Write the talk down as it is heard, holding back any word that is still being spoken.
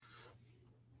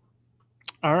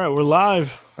All right, we're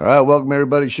live. All right, welcome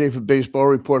everybody. Schaefer Baseball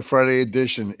Report Friday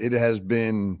edition. It's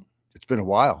been a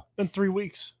while. Been 3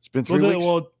 weeks. It's been 3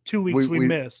 weeks. 2 weeks we We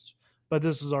missed, but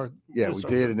this is our we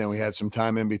did, and then we had some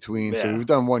time in between. So Yeah. we've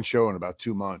done one show in about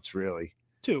 2 months, really.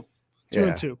 two Yeah.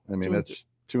 and two. I mean, Two and that's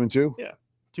 2 and 2. Yeah,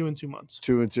 2 and 2 months.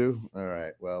 2 and 2. All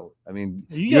right. Well, I mean,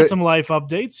 You got some life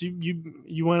updates.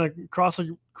 You went across a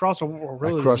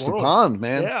really I crossed the world. pond,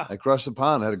 man. Yeah. I crossed the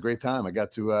pond. I had a great time. I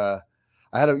got to.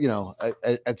 I had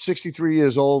at 63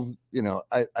 years old.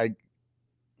 I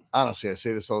honestly, I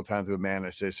say this all the time to a man. I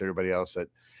say this to everybody else that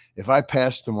if I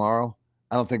pass tomorrow,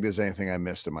 I don't think there's anything I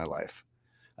missed in my life.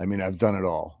 I mean, I've done it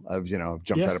all. I've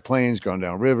jumped out of planes, gone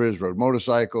down rivers, rode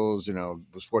motorcycles.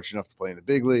 Was fortunate enough to play in the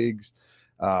big leagues.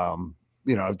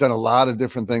 I've done a lot of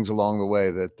different things along the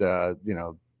way that the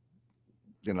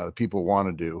people want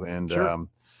to do, and Sure.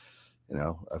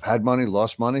 I've had money,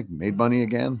 lost money, made money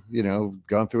again.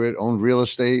 Gone through it, owned real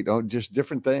estate, just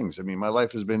different things. I mean, my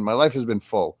life has been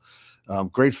full.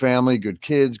 Great family, good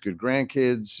kids, good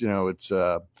grandkids.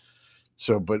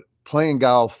 But playing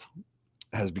golf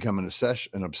has become an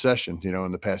obsession,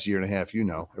 in the past year and a half.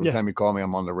 Every time you call me,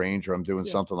 I'm on the range or I'm doing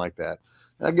something like that.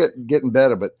 And I'm getting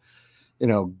better, but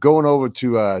going over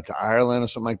to Ireland or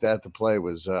something like that to play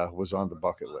was on the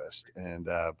bucket list, and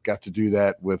got to do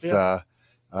that with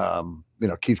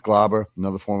Keith Glauber,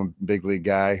 another former big league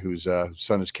guy whose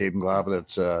son is Caden Glauber.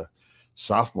 That's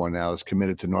sophomore now, is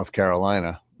committed to North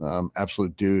Carolina.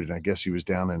 Absolute dude, and I guess he was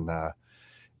down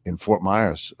in Fort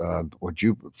Myers I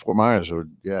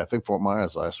think Fort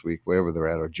Myers last week, wherever they're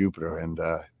at, or Jupiter, and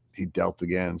he dealt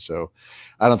again. So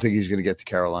I don't think he's going to get to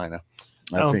Carolina.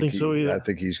 I don't think so either. I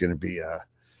think he's going to be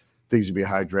a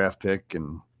high draft pick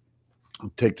and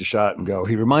take the shot and go.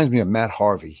 He reminds me of Matt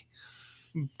Harvey.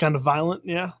 Kind of violent,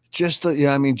 yeah. Just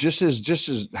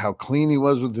as how clean he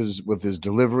was with his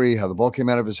delivery, how the ball came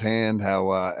out of his hand,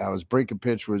 how his breaking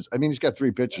pitch was. I mean, he's got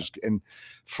 3 pitches, and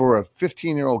for a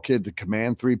 15-year-old kid to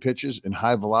command 3 pitches in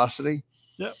high velocity,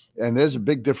 and there's a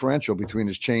big differential between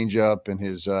his changeup and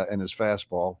his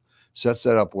fastball. Sets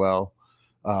that up well.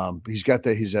 He's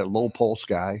that low pulse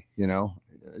guy.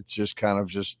 It's just kind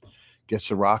of gets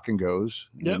the rock and goes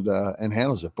and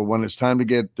handles it. But when it's time to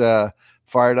get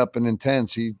fired up and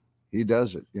intense, he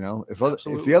does it.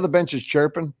 If the other bench is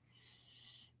chirping,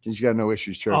 he's got no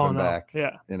issues chirping back.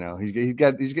 Yeah.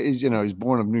 He's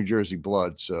born of New Jersey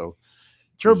blood, so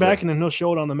chirp back and then he'll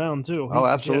show it on the mound too.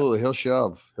 Absolutely. He'll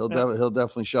shove. He'll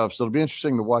definitely shove. So it'll be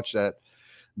interesting to watch that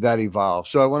evolve.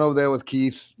 So I went over there with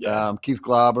Keith, Keith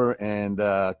Glauber, and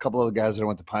a couple other guys that I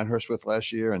went to Pinehurst with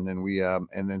last year, and then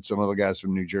and then some other guys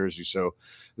from New Jersey. So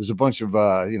there's a bunch of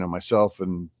myself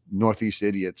and Northeast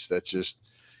idiots that just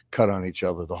cut on each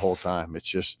other the whole time.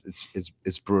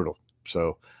 It's brutal.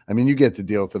 So I mean, you get to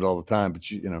deal with it all the time,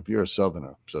 but you're a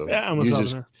Southerner, so I'm a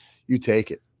Southerner. You take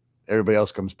it. Everybody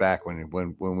else comes back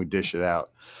when we dish it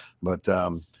out, but.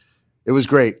 It was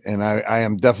great, and I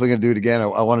am definitely going to do it again.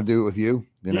 I want to do it with you.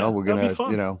 We're going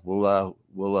to,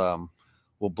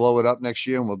 we'll blow it up next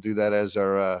year, and we'll do that as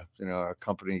our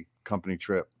company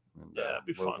trip. And, it'd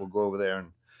be fun. We'll go over there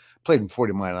and play in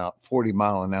 40 mile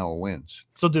an hour winds.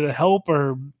 So did it help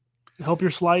your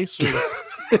slice? Or?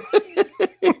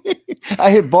 I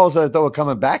hit balls that I thought were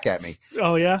coming back at me.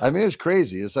 Oh yeah. I mean, it was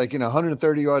crazy. It's like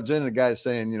 130 yards in, and the guy's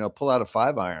saying, pull out a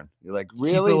 5-iron. You're like,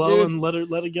 really, keep it low dude? and let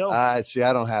it go. See,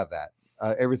 I don't have that.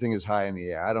 Everything is high in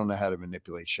the air. I don't know how to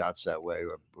manipulate shots that way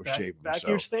or shape them. Back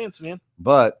your stance, man.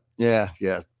 But yeah,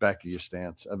 back of your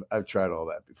stance. I've tried all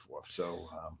that before, so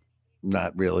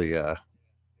not really. I'm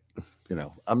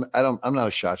not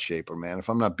a shot shaper, man. If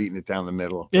I'm not beating it down the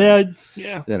middle, yeah.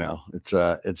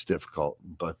 It's difficult.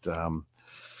 But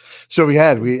so we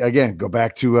again go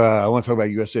back to I want to talk about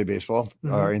USA Baseball,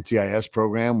 our NTIS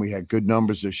program. We had good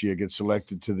numbers this year. Get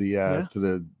selected to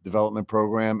the development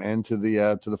program and to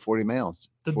the 40 males.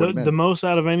 The most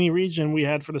out of any region we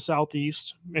had for the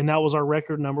Southeast, and that was our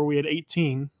record number. We had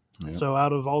 18. Yeah. So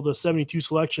out of all the 72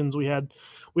 selections, we had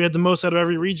the most out of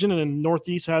every region, and then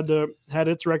Northeast had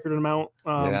its record amount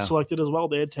selected as well.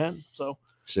 They had 10. So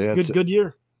good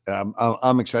year.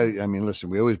 I'm excited. I mean, listen,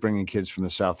 we always bring in kids from the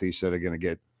Southeast that are going to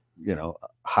get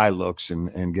high looks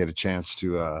and get a chance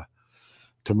to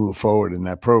move forward in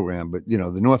that program. But,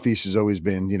 the Northeast has always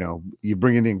been, you're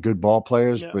bringing in good ball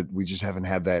players, but we just haven't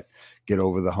had that get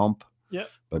over the hump. Yeah.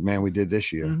 But man, we did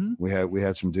this year. Mm-hmm. We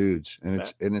had some dudes, and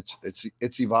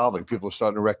it's evolving. People are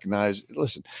starting to recognize,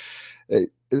 listen, we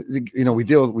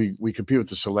compete with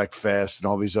the Select Fest and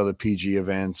all these other PG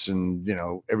events, and,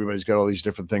 everybody's got all these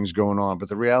different things going on. But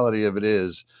the reality of it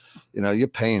is, you're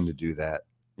paying to do that.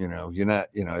 You're not,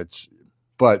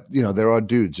 but there are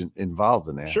dudes involved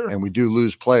in there, Sure. and we do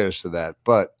lose players to that.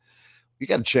 But you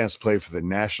got a chance to play for the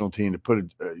national team, to put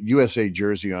a USA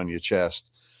jersey on your chest.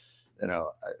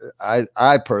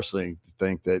 I personally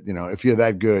think that if you're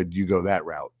that good, you go that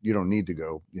route. You don't need to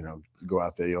go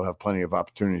out there. You'll have plenty of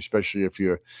opportunity, especially if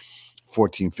you're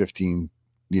 14, 15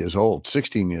 years old,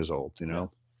 16 years old.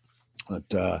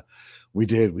 But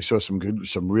we saw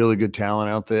some really good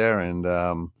talent out there, and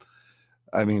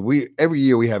every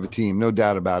year we have a team, no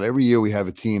doubt about it. Every year we have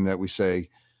a team that we say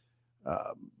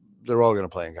they're all going to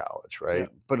play in college, right? Yeah.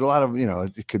 But a lot of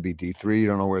it could be D3. You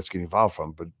don't know where it's getting evolved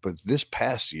from. But this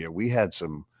past year we had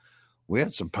some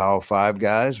Power 5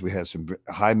 guys, we had some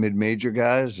high mid-major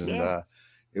guys, and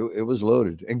it was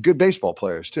loaded, and good baseball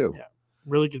players too. Yeah.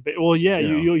 Really good. Well, yeah,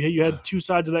 you had two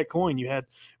sides of that coin. You had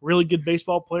really good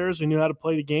baseball players who knew how to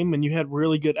play the game, and you had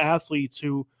really good athletes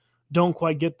who don't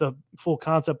quite get the full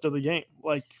concept of the game.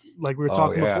 Like we were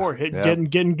talking before,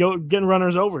 getting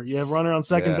runners over. You have a runner on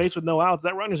second base with no outs.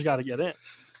 That runner's got to get in.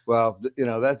 Well,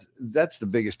 that's the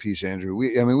biggest piece, Andrew.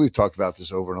 We've talked about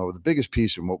this over and over. The biggest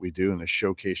piece in what we do in the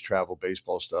showcase travel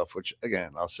baseball stuff, which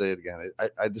again, I'll say it again,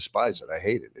 I despise it. I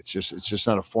hate it. It's just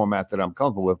not a format that I'm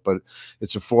comfortable with, but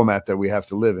it's a format that we have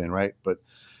to live in, right? But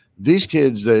these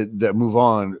kids that move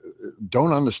on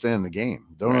don't understand the game,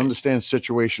 don't understand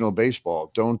situational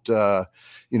baseball, don't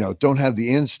have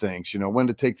the instincts, when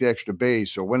to take the extra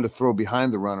base or when to throw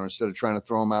behind the runner instead of trying to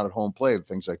throw them out at home plate,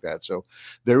 things like that. So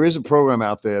there is a program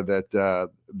out there that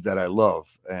I love,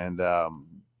 and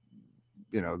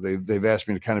they've asked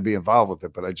me to kind of be involved with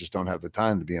it, but I just don't have the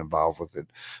time to be involved with it.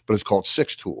 But it's called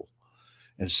Six Tool.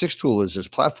 And Six Tool is this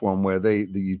platform where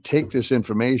you take this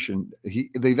information.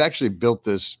 They've actually built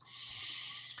this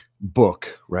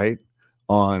book, right,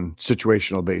 on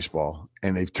situational baseball,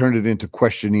 and they've turned it into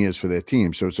questionnaires for their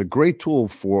team. So it's a great tool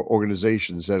for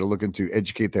organizations that are looking to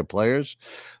educate their players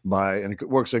and it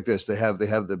works like this. They have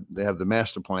the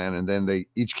master plan, and then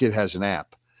each kid has an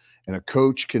app, and a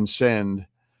coach can send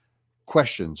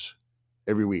questions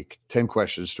every week, 10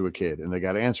 questions to a kid, and they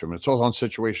got to answer them. It's all on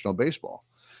situational baseball.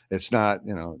 It's not,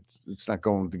 it's not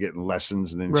going to getting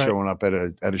lessons and then showing up at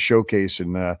a showcase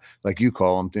and like you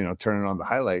call them, turning on the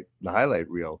highlight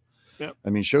reel. Yep.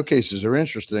 Showcases are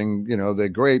interesting. They're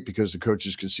great because the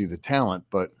coaches can see the talent,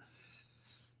 but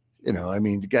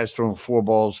the guy's throwing four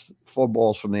balls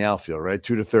from the outfield, right?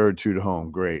 2 to third, 2 to home.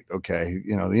 Great. Okay.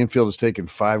 The infield is taking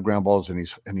 5 ground balls and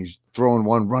he's throwing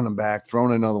one, running back,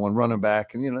 throwing another one, running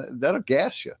back. And, that'll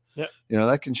gas you. Yeah.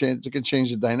 That can change. It can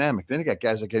change the dynamic. Then you got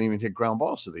guys that can't even hit ground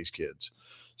balls to these kids.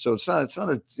 So it's not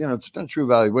a true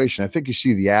evaluation. I think you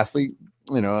see the athlete,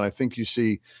 and I think you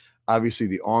see obviously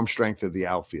the arm strength of the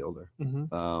outfielder.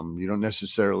 Mm-hmm. You don't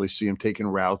necessarily see him taking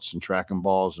routes and tracking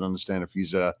balls and understand if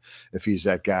he's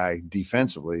that guy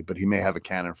defensively, but he may have a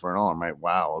cannon for an arm, right?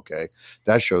 Wow. Okay.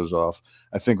 That shows off.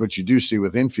 I think what you do see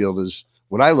with infield is,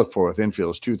 what I look for with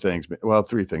infield is 2 things. Well,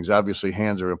 3 things. Obviously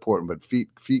hands are important, but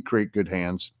feet create good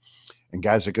hands, and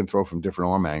guys that can throw from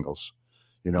different arm angles,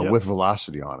 with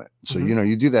velocity on it. So, mm-hmm.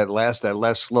 You do that last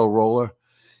slow roller,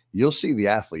 you'll see the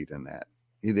athlete in that.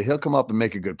 Either he'll come up and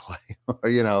make a good play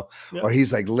or, or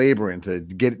he's like laboring to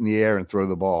get in the air and throw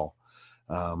the ball.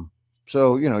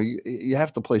 So, you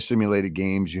have to play simulated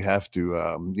games. You have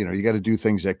to, you got to do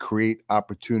things that create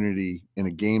opportunity in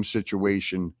a game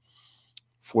situation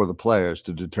for the players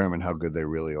to determine how good they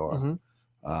really are.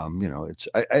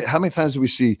 Mm-hmm. How many times do we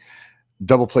see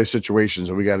double play situations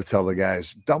and we got to tell the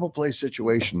guys, double play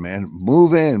situation, man,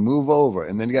 move in, move over.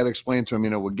 And then you got to explain to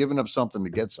them, we're giving up something to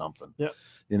get something. Yep.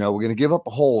 We're going to give up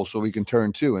a hole so we can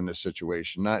turn 2 in this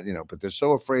situation. Not, but they're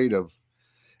so afraid of,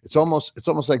 it's almost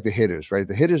like the hitters, right?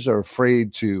 The hitters are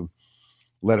afraid to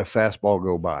let a fastball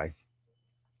go by.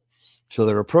 So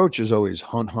their approach is always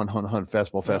hunt,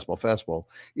 fastball,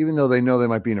 even though they know they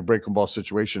might be in a breaking ball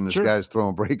situation. This guy's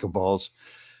throwing breaking balls.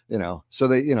 So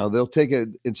they, they'll take it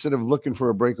instead of looking for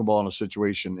a breaking ball in a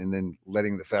situation and then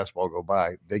letting the fastball go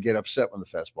by. They get upset when the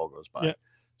fastball goes by. Yeah.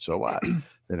 So what, And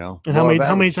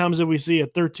how many times did we see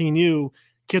at 13U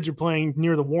kids are playing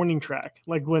near the warning track,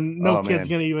 like when no kid's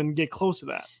going to even get close to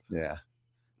that? Yeah.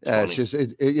 It's just,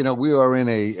 we are in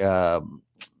a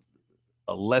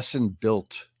lesson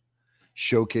built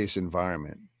showcase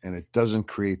environment, and it doesn't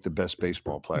create the best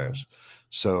baseball players. Mm-hmm.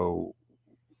 So,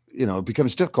 it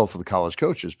becomes difficult for the college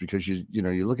coaches because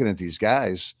you're looking at these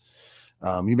guys.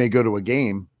 You may go to a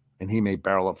game and he may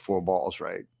barrel up 4 balls,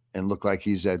 right, and look like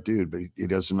he's that dude, but he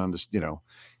doesn't understand.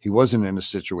 He wasn't in a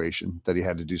situation that he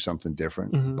had to do something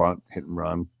different, mm-hmm. bunt, hit and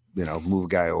run, move a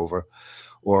guy over,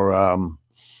 or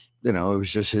it was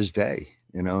just his day.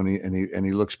 you know, and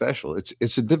he looks special.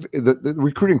 The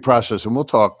recruiting process, and we'll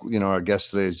talk. You know, our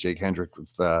guest today is Jake Hendrick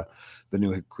with the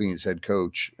new Queens head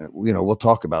coach. You know, we'll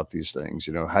talk about these things.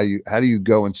 You know, how do you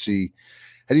go and see,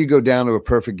 how do you go down to a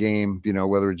perfect game? You know,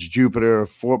 whether it's Jupiter,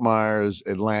 Fort Myers,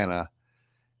 Atlanta,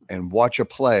 and watch a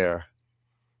player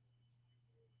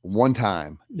one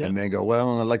time and then go,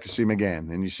 well, I'd like to see him again.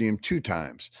 And you see him 2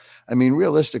 times. I mean,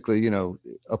 realistically, you know,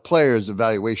 a player's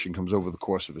evaluation comes over the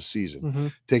course of a season. Mm-hmm.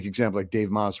 Take example like Dave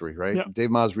Mosry, right? Yep. Dave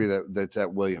Mosry that's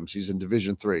at Williams. He's in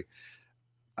Division III.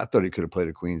 I thought he could have played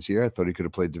at Queens here. I thought he could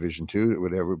have played Division II,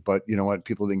 whatever. But you know what?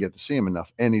 People didn't get to see him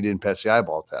enough. And he didn't pass the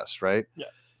eyeball test, right? Yeah.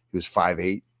 He was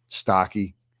 5'8",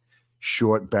 stocky,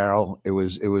 short barrel. It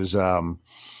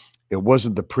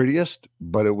wasn't the prettiest,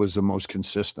 but it was the most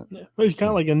consistent. Yeah. Well, he's kind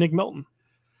of like a Nick Melton.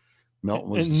 Melton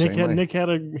was and the same way. Nick had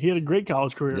a great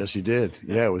college career. Yes, he did.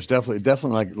 Yeah, it was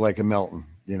definitely like a Melton.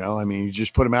 You know, I mean, you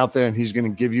just put him out there, and he's going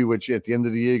to give you what you at the end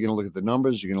of the year. You're going to look at the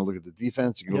numbers. You're going to look at the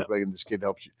defense. You're going to look like this kid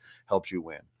helps you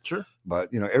win. Sure.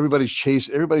 But you know, everybody's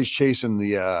chasing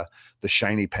the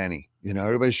shiny penny. You know,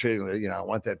 everybody's chasing. You know, I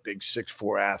want that big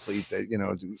 6'4" athlete.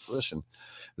 That listen,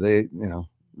 they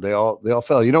all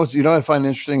fell. You know what I find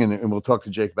interesting, and we'll talk to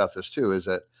Jake about this too, is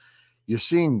that you're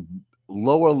seeing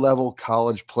lower level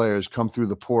college players come through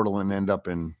the portal and end up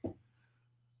in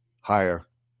higher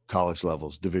college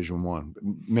levels, Division I.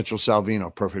 Mitchell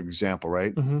Salvino, perfect example,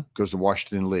 right? Mm-hmm. Goes to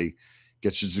Washington Lee,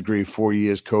 gets his degree, 4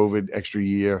 years, COVID, extra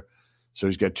year. So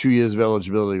he's got 2 years of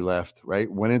eligibility left, right?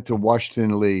 Went into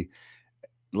Washington Lee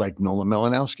like Nolan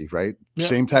Melanowski, right? Yeah.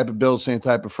 Same type of build, same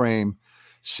type of frame.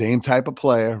 Same type of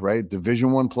player, right?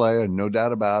 Division I player, no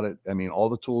doubt about it. I mean, all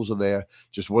the tools are there,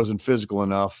 just wasn't physical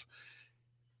enough.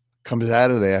 Comes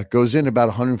out of there, goes in about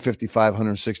 155,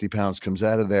 160 pounds, comes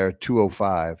out of there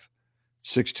 205,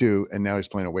 6'2", and now he's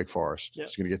playing at Wake Forest. Yep.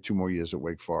 He's going to get 2 more years at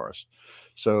Wake Forest.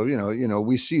 So, you know,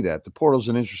 we see that. The portal's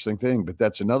an interesting thing, but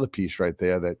that's another piece right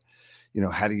there that, you know,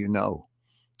 how do you know?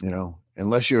 You know,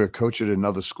 unless you're a coach at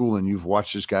another school and you've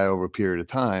watched this guy over a period of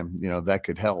time, you know, that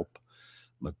could help.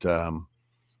 But,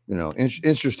 you know,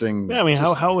 interesting. Yeah, I mean,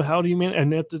 how do you manage?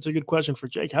 And that's a good question for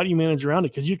Jake. How do you manage around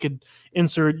it? Because you could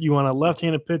insert you on a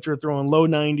left-handed pitcher throwing low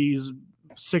 90s,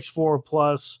 6'4"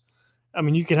 plus. I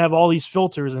mean, you could have all these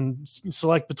filters and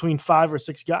select between 5 or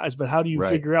 6 guys. But how do you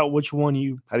figure out which one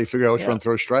you? How do you figure out which one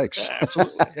throws strikes? Yeah,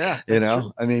 absolutely. Yeah, you know,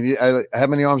 true. I mean, how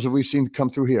many arms have we seen come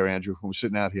through here, Andrew? When we're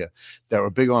sitting out here, that were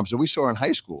big arms that we saw in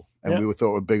high school, and we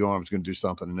thought were big arms going to do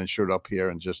something, and then showed up here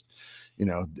and just. You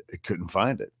know, couldn't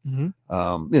find it.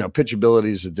 Mm-hmm. You know, pitchability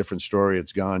is a different story.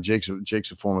 It's gone. Jake's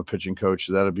a former pitching coach,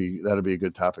 so that'll be a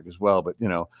good topic as well. But you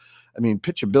know, I mean,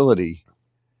 pitchability.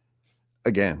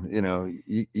 Again, you know,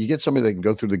 you get somebody that can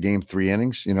go through the game 3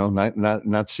 innings. You know,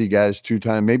 not see guys 2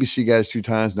 times, maybe see guys 2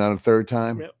 times, not a 3rd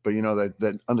time. Yep. But you know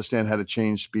that understand how to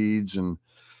change speeds and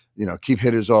you know keep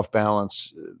hitters off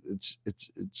balance. It's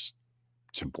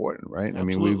important, right?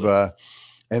 Absolutely. I mean, we've.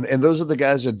 And those are the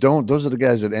guys that don't. Those are the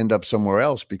guys that end up somewhere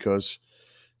else because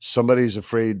somebody's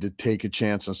afraid to take a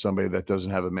chance on somebody that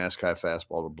doesn't have a mask high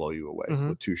fastball to blow you away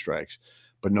with 2 strikes.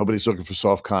 But nobody's looking for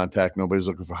soft contact. Nobody's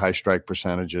looking for high strike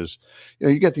percentages. You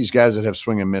know, you get these guys that have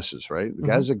swing and misses, right? The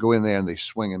guys that go in there and they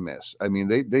swing and miss. I mean,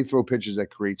 they throw pitches that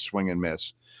create swing and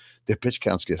miss. Their pitch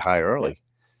counts get high early.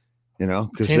 You know,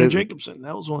 because Tanner Jacobson,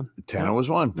 that was one. Tanner was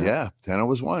one. Yeah, Tanner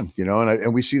was one. You know,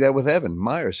 and we see that with Evan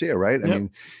Myers here, right? I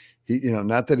mean. He, you know,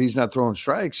 not that he's not throwing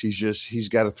strikes. He's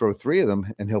got to throw 3 of them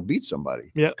and he'll beat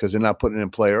somebody. Yeah, because they're not putting it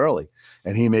in play early,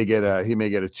 and he may get a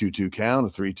 2-2 count, a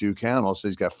 3-2 count. Also,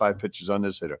 he's got 5 pitches on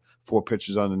this hitter, 4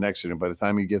 pitches on the next hitter. By the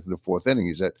time you get to the 4th inning,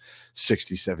 he's at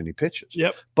 60, 70 pitches.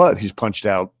 Yep, but he's punched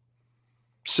out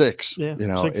 6. Yeah, you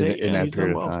know, 6, 8, in that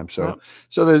period of time. So, yep.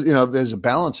 so there's a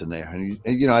balance in there, and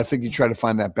you know, I think you try to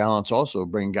find that balance also,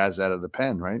 bring guys out of the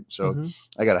pen, right? So,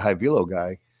 I got a high velo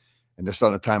guy. And they're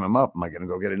starting to time him up. Am I going to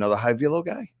go get another high velo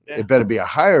guy? Yeah. It better be a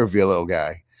higher velo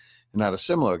guy, and not a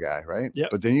similar guy, right? Yep.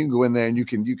 But then you can go in there and you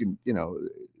can, you know,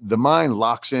 the mind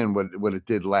locks in what it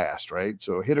did last, right?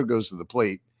 So a hitter goes to the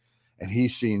plate, and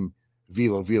he's seen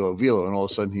velo, and all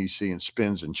of a sudden he's seeing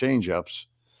spins and changeups.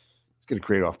 It's going to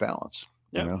create off balance.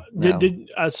 Yeah. You know?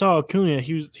 I saw Acuna.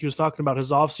 He was talking about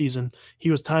his offseason.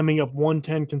 He was timing up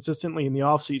 110 consistently in the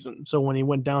offseason. So when he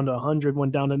went down to 100,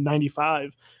 went down to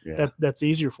 95, that's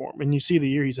easier for him. And you see the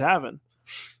year he's having.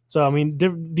 So, I mean,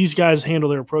 these guys handle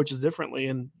their approaches differently,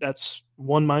 and that's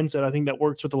one mindset I think that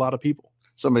works with a lot of people.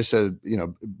 Somebody said, you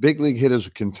know, big league hitters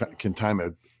can time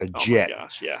a jet. Oh my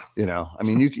gosh, yeah. You know, I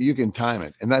mean, you can time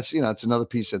it, and that's, you know, it's another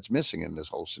piece that's missing in this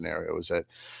whole scenario is that,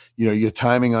 you know, your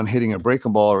timing on hitting a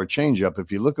breaking ball or a changeup,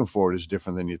 if you're looking for it, is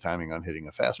different than your timing on hitting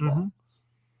a fastball.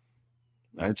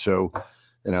 Right. So,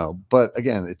 But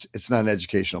again, it's not an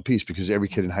educational piece because every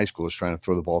kid in high school is trying to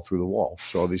throw the ball through the wall.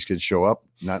 So all these kids show up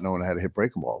not knowing how to hit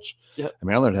breaking balls. Yep. I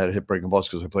mean, I learned how to hit breaking balls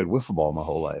because I played wiffle ball my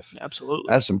whole life. Absolutely.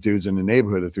 I had some dudes in the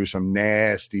neighborhood that threw some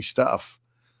nasty stuff,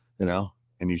 and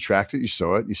you tracked it, you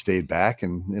saw it, you stayed back,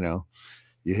 and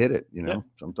you hit it.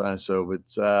 Sometimes. So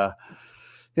it's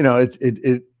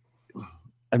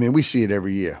I mean, we see it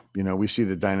every year. We see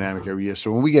the dynamic every year.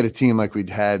 So when we get a team like we'd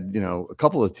had, a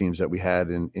couple of teams that we had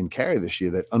in Cary this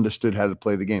year that understood how to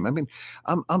play the game. I mean,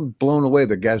 I'm blown away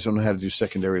that guys don't know how to do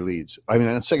secondary leads. I mean,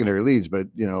 not secondary leads, but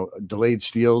delayed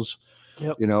steals.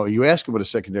 Yep. You ask them what a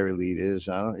secondary lead is.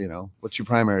 I don't. What's your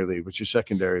primary lead? What's your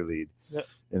secondary lead? Yep.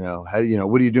 How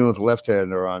what are you doing with the left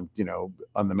hander on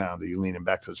on the mound? Are you leaning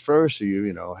back to his first? Are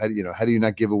you how do you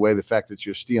not give away the fact that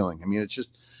you're stealing? I mean, it's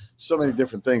just so many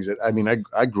different things that I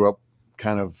grew up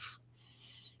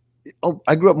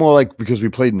I grew up more like because we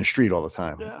played in the street all the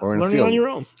time or in the field on your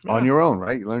own. Yeah. On your own,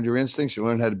 right? You learned your instincts, you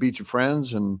learned how to beat your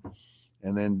friends, and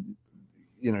then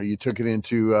you took it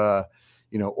into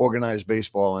organized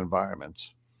baseball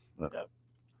environments. But,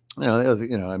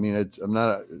 I mean, I'm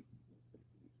not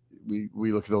we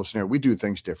look at those scenarios. We do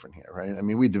things different here, right? I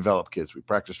mean, we develop kids. We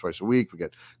practice twice a week. We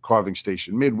get carving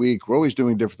station midweek. We're always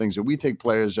doing different things. And we take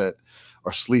players that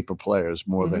are sleeper players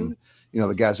more than,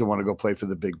 the guys that want to go play for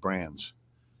the big brands,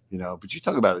 But you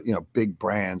talk about, big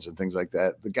brands and things like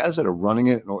that. The guys that are running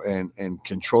it and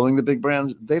controlling the big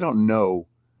brands, they don't know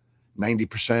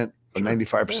 90% or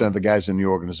 95% of the guys in the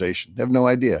organization. They have no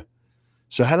idea.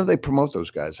 So how do they promote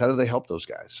those guys? How do they help those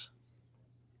guys?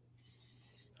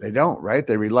 They don't, right?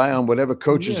 They rely on whatever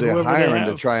coaches they're hiring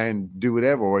to try and do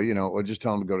whatever, or just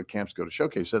tell them to go to camps, go to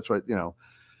showcase. That's what,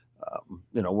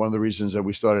 one of the reasons that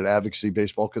we started Advocacy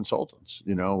Baseball Consultants,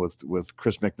 with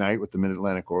Chris McKnight with the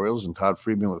Mid-Atlantic Orioles and Todd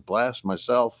Friedman with Blast,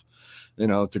 myself,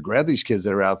 to grab these kids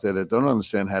that are out there that don't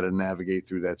understand how to navigate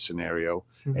through that scenario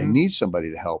and need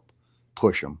somebody to help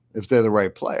push them if they're the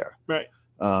right player. Right.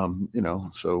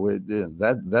 So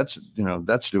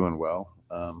that's doing well.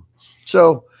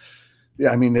 So,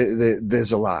 yeah, I mean,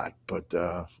 there's a lot, but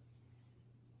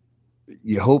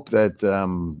you hope that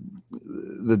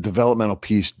the developmental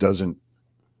piece doesn't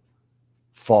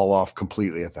fall off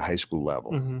completely at the high school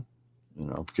level,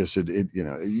 because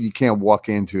you can't walk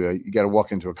into you got to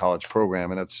walk into a college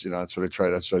program, and that's what I tried.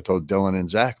 That's what I told Dylan and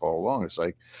Zach all along. It's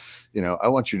like, I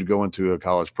want you to go into a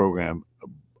college program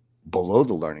below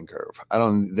the learning curve.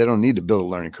 They don't need to build a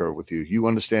learning curve with you. You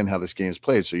understand how this game is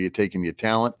played, so you're taking your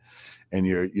talent and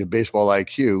your baseball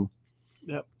IQ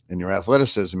and your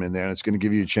athleticism in there, and it's going to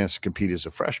give you a chance to compete as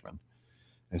a freshman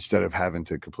instead of having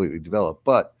to completely develop.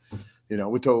 But,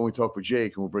 we talk with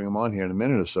Jake, and we'll bring him on here in a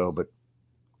minute or so, but,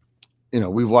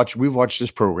 we've watched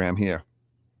this program here,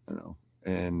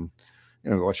 and,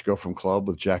 we watched Go From Club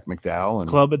with Jack McDowell. And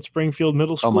Club at Springfield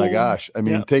Middle School. Oh, my gosh. I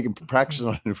mean, taking practice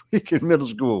on the freaking middle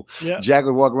school. Yeah. Jack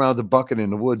would walk around with the bucket in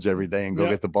the woods every day and go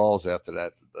get the balls after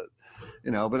that. But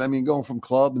I mean, going from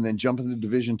club and then jumping to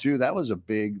Division II, that was a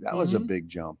big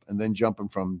jump. And then jumping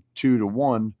from 2 to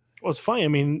 1. Well, it's funny. I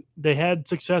mean, they had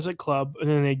success at club, and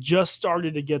then they just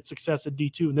started to get success at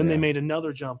D2, and then they made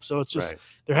another jump. So it's just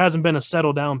there hasn't been a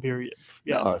settle down period.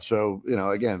 Yeah. No, so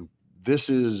again, this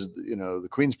is the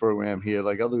Queens program here,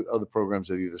 like other programs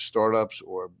that either startups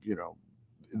or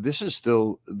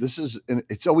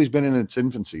it's always been in its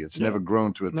infancy. It's never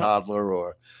grown to a toddler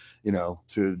or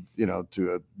to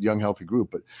a young, healthy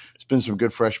group. But it's been some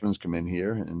good freshmen come in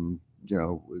here, and,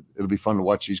 it'll be fun to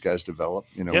watch these guys develop.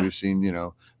 We've seen,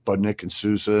 Budnick and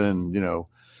Sousa and,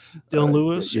 Dylan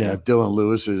Lewis. Dylan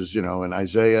Lewis is, and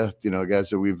Isaiah, guys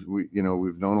that we've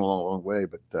known a long way.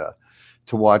 But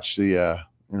to watch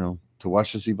to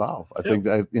watch this evolve, I think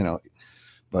that,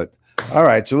 but all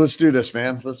right. So let's do this,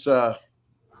 man. Let's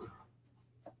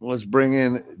bring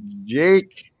in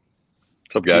Jake.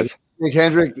 What's up, guys? Jake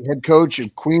Hendrick, head coach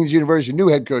at Queens University, new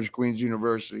head coach at Queens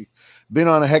University. Been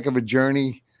on a heck of a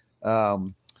journey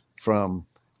from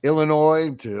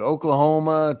Illinois to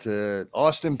Oklahoma to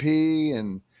Austin P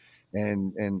and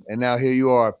now here you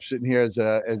are sitting here as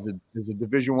a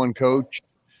Division I coach.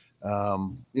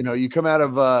 You come out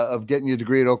of getting your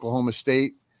degree at Oklahoma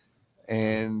State,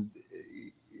 and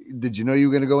did you know you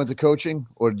were going to go into coaching,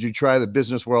 or did you try the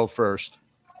business world first?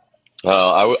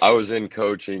 I was in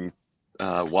coaching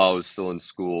while I was still in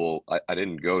school. I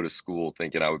didn't go to school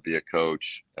thinking I would be a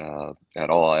coach at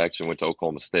all. I actually went to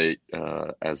Oklahoma State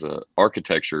as an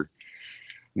architecture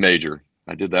major.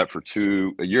 I did that for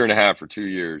a year and a half for 2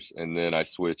 years, and then I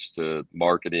switched to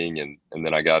marketing, and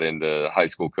then I got into high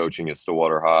school coaching at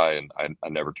Stillwater High, and I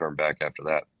never turned back after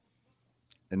that.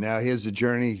 And now here's the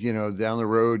journey. Down the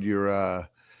road,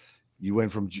 you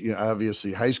went from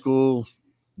obviously high school,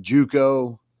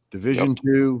 JUCO, Division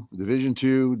two,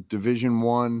 Division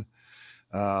one.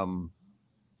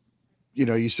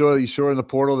 You saw in the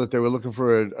portal that they were looking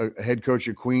for a head coach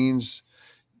at Queens.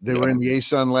 They were in the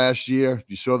ASUN last year.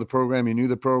 You saw the program, you knew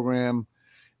the program,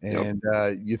 and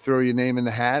you throw your name in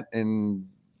the hat. And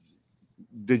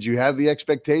did you have the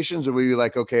expectations, or were you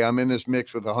like, okay, I'm in this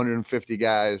mix with 150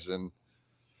 guys? And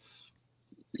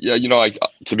yeah,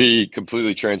 to be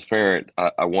completely transparent,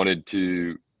 I wanted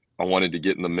to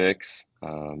get in the mix.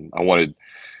 I wanted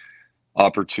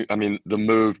opportunity. I mean, the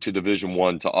move to Division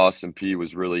I to Austin P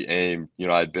was really aimed.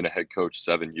 I'd been a head coach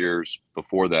 7 years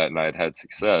before that, and I had had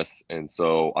success, and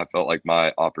so I felt like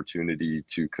my opportunity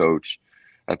to coach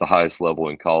at the highest level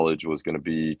in college was going to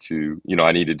be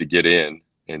I needed to get in,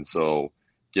 and so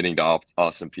getting to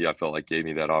Austin P, I felt like gave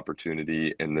me that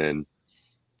opportunity, and then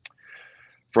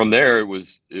from there it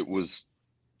was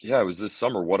this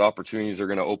summer. What opportunities are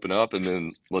going to open up, and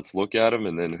then let's look at them,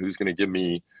 and then who's going to give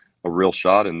me a real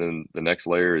shot, and then the next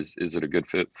layer is it a good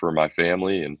fit for my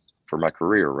family and for my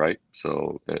career, right?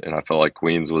 So, and I felt like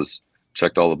Queens was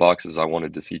checked all the boxes I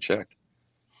wanted to see checked.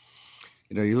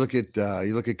 You look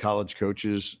at college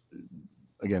coaches.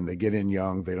 Again, they get in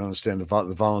young. They don't understand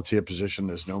the volunteer position.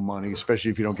 There's no money,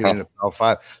 especially if you don't get into Power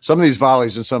 5. Some of these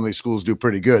volleys in some of these schools do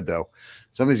pretty good, though.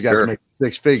 Some of these guys make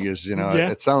 6 figures,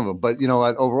 at some of them. But,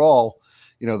 overall,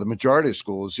 the majority of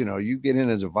schools, you get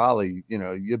in as a volley,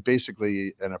 you're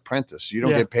basically an apprentice. You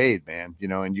don't get paid, man,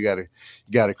 and you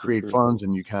got to create funds,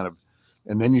 and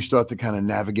and then you start to kind of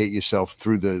navigate yourself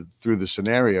through the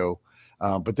scenario.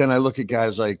 But then I look at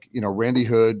guys like, Randy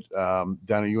Hood down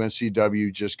at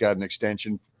UNCW just got an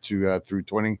extension to through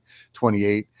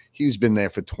 2028. He's been there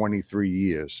for 23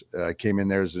 years. Came in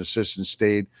there as an assistant,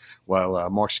 stayed while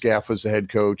Mark Scaff was the head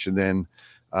coach, and then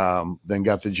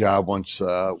got the job once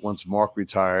Mark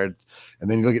retired. And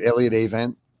then you look at Elliot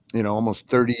Avent, almost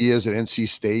 30 years at NC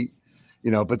State.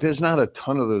 But there's not a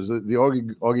ton of those. The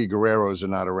Augie Guerreros are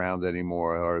not around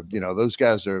anymore, or those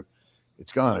guys are.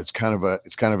 It's gone. It's kind of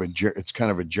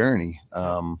a journey.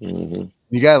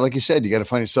 You got, like you said, you got to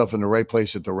find yourself in the right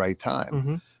place at the right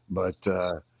time. But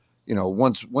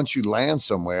once you land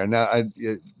somewhere, now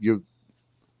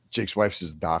Jake's wife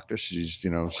is a doctor. She's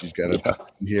got a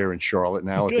here in Charlotte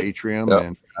now with Atrium,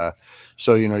 and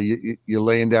so you're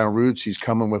laying down roots. He's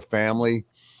coming with family.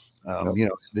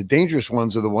 The dangerous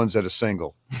ones are the ones that are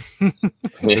single.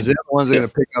 Because they're the ones that are going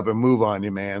to pick up and move on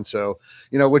you, man. So,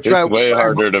 it's way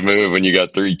harder to move when you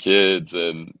got 3 kids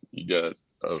and you got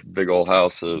a big old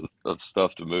house of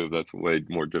stuff to move. That's a way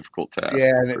more difficult task.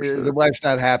 Yeah, and the wife's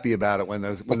not happy about it when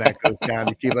that goes down.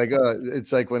 You keep like,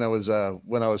 it's like when I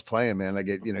was playing, man. I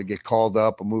get called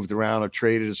up or moved around or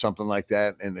traded or something like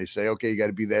that, and they say, okay, you got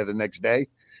to be there the next day.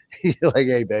 You're like,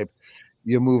 hey, babe,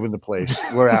 you're moving the place.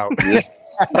 We're out.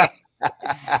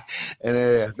 And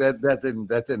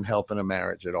that didn't help in a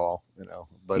marriage at all,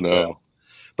 But no.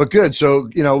 But good. So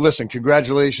listen,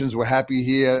 congratulations. We're happy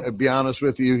here. I'll be honest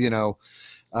with you,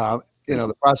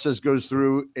 the process goes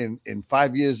through in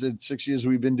 5 years and 6 years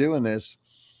we've been doing this.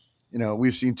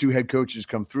 We've seen 2 head coaches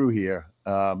come through here.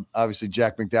 Obviously,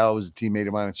 Jack McDowell was a teammate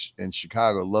of mine in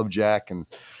Chicago. Love Jack, and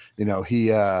he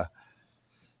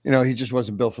just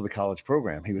wasn't built for the college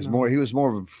program. He was more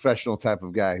of a professional type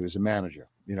of guy. He was a manager.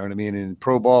 You know what I mean? In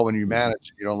pro ball, when you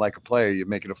manage, you don't like a player, you're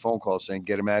making a phone call saying,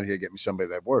 get him out of here, get me somebody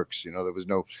that works. There was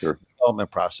no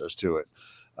development process to it.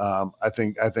 I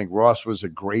think Ross was a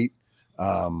great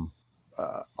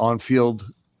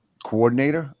on-field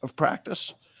coordinator of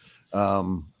practice.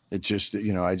 It just,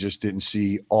 I just didn't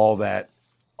see all that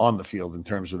on the field in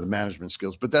terms of the management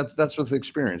skills, but that's with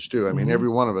experience too. I mean, every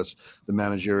one of us, the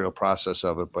managerial process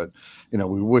of it, but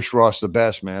we wish Ross the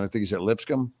best, man. I think he's at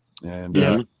Lipscomb, and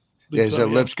he's at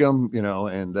Lipscomb,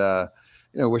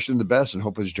 and wish him the best and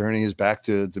hope his journey is back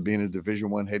to being a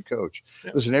Division I head coach.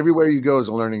 Listen, everywhere you go is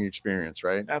a learning experience,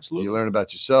 right? Absolutely. You learn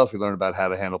about yourself, you learn about how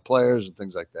to handle players and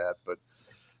things like that. But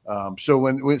so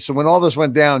when all this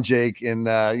went down, Jake, and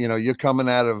you're coming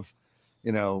out of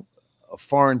a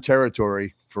foreign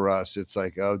territory for us, it's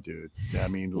like, oh, dude. I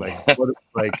mean,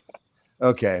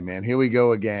 okay, man, here we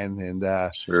go again. And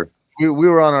sure. We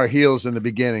were on our heels in the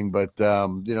beginning, but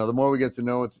the more we get to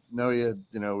know you,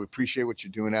 we appreciate what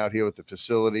you're doing out here with the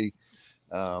facility.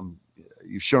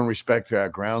 You've shown respect to our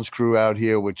grounds crew out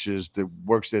here, which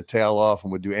works their tail off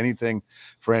and would do anything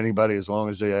for anybody as long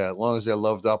as they're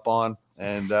loved up on.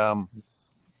 And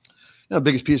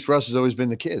biggest piece for us has always been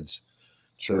the kids.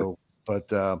 Sure.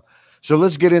 So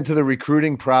let's get into the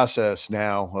recruiting process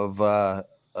now of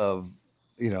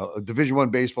Division I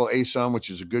baseball, ASUN,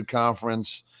 which is a good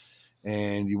conference.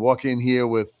 And you walk in here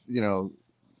with,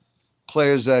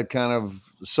 players that kind of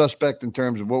suspect in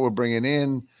terms of what we're bringing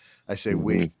in. I say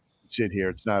we Mm-hmm. here.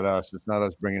 It's not us. It's not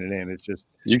us bringing it in. It's just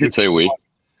you could say we.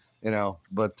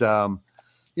 But and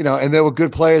there were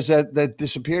good players that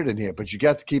disappeared in here. But you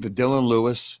got to keep a Dylan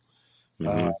Lewis.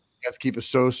 Mm-hmm. You got to keep a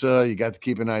Sosa. You got to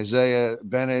keep an Isaiah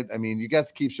Bennett. I mean, you got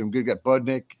to keep some good guys.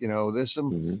 Budnick. There's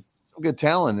some good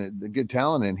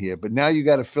talent in here. But now you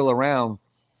got to fill around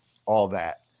all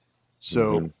that.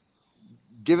 So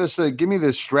give me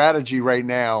the strategy right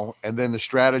now, and then the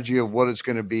strategy of what it's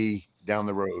going to be down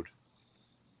the road.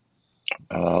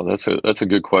 That's a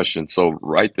good question. So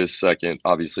right this second,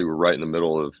 obviously we're right in the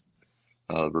middle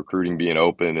of recruiting being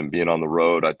open and being on the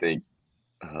road. I think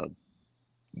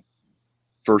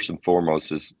first and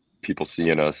foremost is people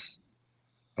seeing us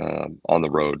on the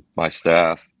road. My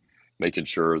staff making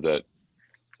sure that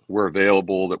we're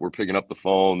available, that we're picking up the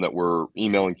phone, that we're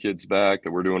emailing kids back,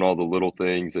 that we're doing all the little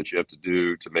things that you have to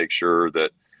do to make sure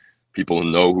that people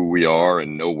know who we are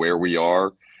and know where we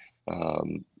are.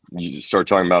 You start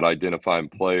talking about identifying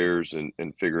players and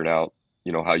figuring out,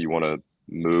 how you want to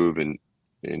move and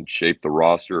shape the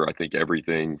roster. I think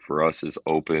everything for us is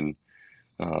open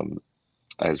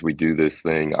as we do this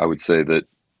thing. I would say that,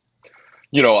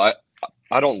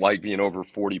 I don't like being over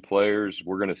 40 players.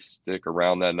 We're going to stick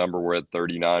around that number. We're at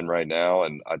 39 right now,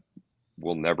 and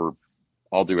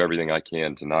I'll do everything I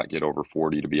can to not get over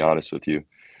 40, to be honest with you.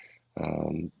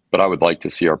 But I would like to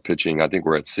see our pitching. I think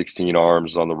we're at 16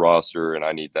 arms on the roster, and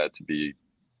I need that to be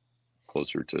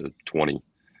closer to 20.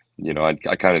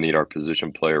 I kind of need our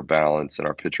position player balance and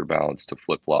our pitcher balance to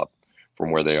flip-flop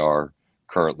from where they are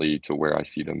currently to where I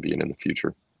see them being in the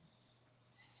future.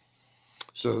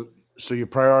 So your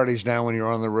priorities now when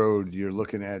you're on the road, you're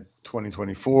looking at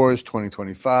 2024s,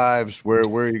 2025s. Where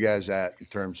are you guys at in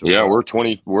terms of? Yeah,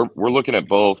 we're looking at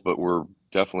both, but we're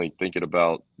definitely thinking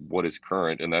about what is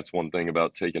current, and that's one thing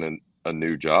about taking a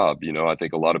new job. I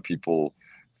think a lot of people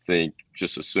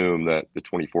just assume that the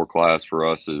 24 class for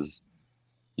us is,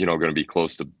 going to be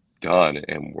close to done,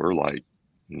 and we're like,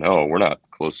 no, we're not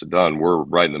close to done. We're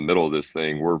right in the middle of this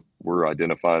thing. We're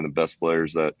identifying the best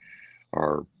players that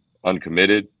are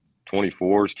uncommitted,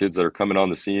 24s, kids that are coming on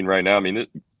the scene right now. I mean,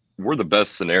 we're the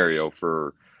best scenario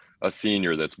for a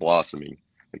senior that's blossoming,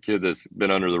 a kid that's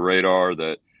been under the radar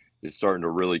that is starting to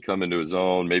really come into his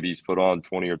own. Maybe he's put on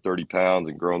 20 or 30 pounds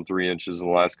and grown 3 inches in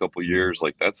the last couple of years.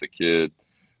 Like, that's a kid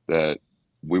that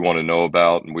we want to know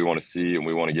about and we want to see and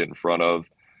we want to get in front of.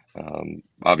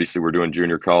 Obviously, we're doing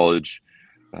junior college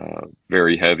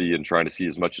very heavy and trying to see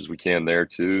as much as we can there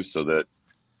too, so that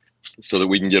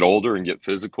we can get older and get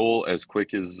physical as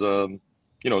quick as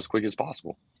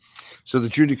possible. So the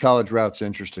junior college route's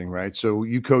interesting, right? So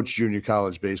you coached junior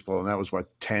college baseball, and that was what,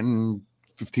 10,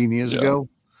 15 years ago?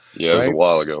 Yeah, right? It was a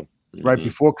while ago. Mm-hmm. Right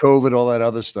before COVID, all that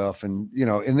other stuff. And,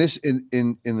 in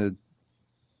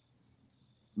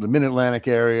the Mid-Atlantic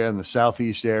area and the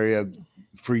Southeast area,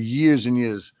 for years and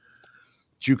years,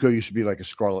 JUCO used to be like a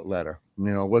scarlet letter.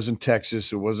 It wasn't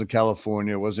Texas, it wasn't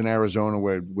California, it wasn't Arizona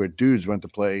where dudes went to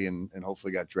play and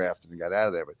hopefully got drafted and got out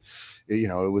of there. But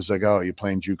it was like, oh, you're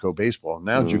playing JUCO baseball.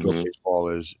 Now JUCO baseball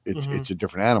it's a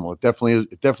different animal. It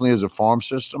definitely is a farm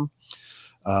system.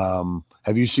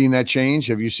 Have you seen that change?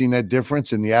 Have you seen that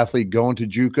difference in the athlete going to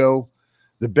JUCO?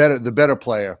 The better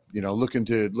player, looking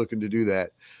to do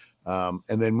that,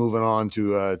 and then moving on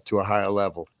to a higher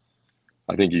level.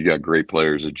 I think you got great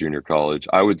players at junior college.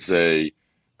 I would say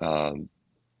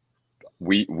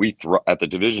we at the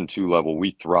Division II level,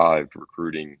 we thrived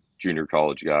recruiting junior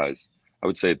college guys. I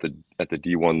would say at the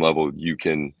D1 level, you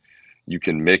can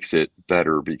mix it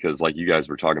better because, like you guys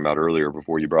were talking about earlier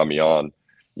before you brought me on,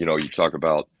 you talk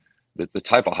about the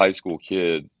type of high school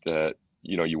kid that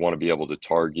you want to be able to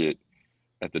target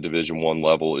at the Division I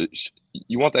level.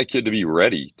 You want that kid to be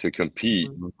ready to compete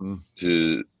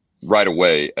to right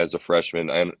away as a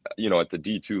freshman. And at the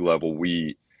D2 level,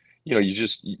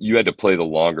 you had to play the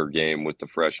longer game with the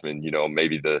freshmen.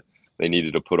 Maybe they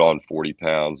needed to put on 40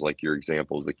 pounds, like your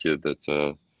example of the kid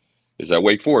that is at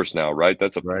Wake Forest now, right?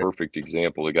 That's a perfect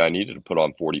example. The guy needed to put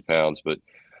on 40 pounds, but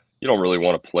you don't really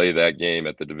want to play that game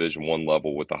at the Division I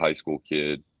level with the high school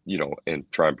kid,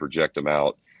 and try and project them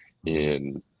out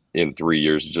in 3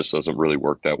 years. It just doesn't really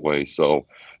work that way. So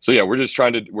yeah, we're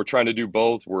trying to do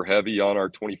both. We're heavy on our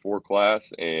 24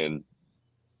 class and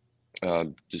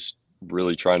just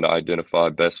really trying to identify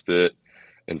best fit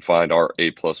and find our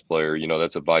A+ player.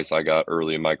 That's advice I got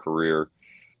early in my career,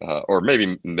 or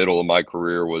maybe middle of my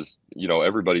career was,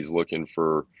 everybody's looking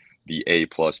for the A+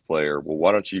 player. Well,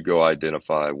 why don't you go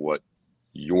identify what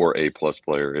your A+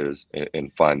 player is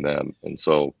and find them? And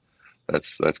so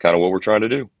that's kind of what we're trying to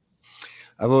do.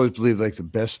 I've always believed like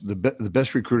the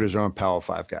best recruiters aren't Power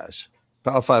 5 guys.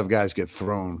 Power 5 guys get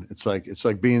thrown. It's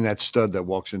like being that stud that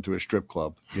walks into a strip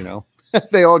club,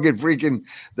 they all get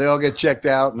checked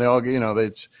out, and they all get,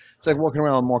 it's like walking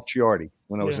around with Mark Ciardi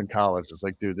when I was in college. It's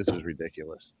like, dude, this is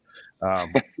ridiculous.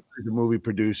 The movie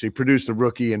producer, he produced The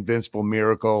Rookie, Invincible,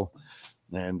 Miracle,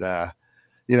 and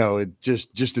it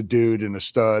just a dude and a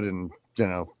stud, and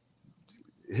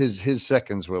his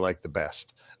seconds were like the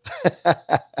best.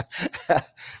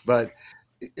 But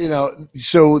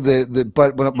so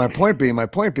but my point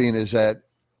being is that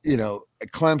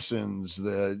Clemson's,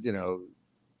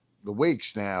 the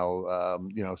Wakes now,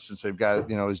 since they've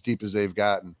got as deep as they've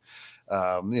gotten,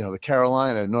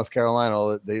 the North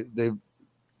Carolina,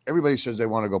 everybody says they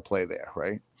want to go play there,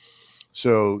 right?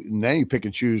 So now you pick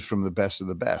and choose from the best of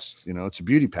the best. It's a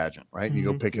beauty pageant, right? You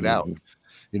go pick it out.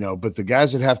 But the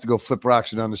guys that have to go flip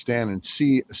rocks and understand and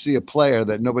see a player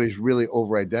that nobody's really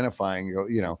over identifying,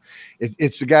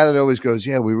 it's the guy that always goes,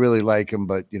 yeah, we really like him,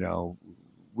 but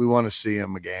we want to see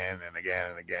him again and again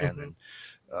and again. And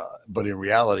but in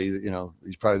reality,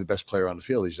 he's probably the best player on the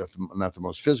field. He's not the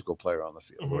most physical player on the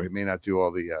field, or he may not do all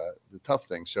the tough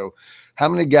things. So, how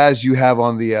many guys you have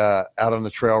on the out on the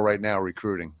trail right now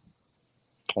recruiting?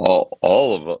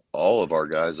 All of our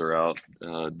guys are out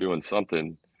doing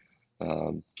something.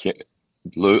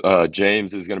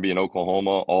 James is going to be in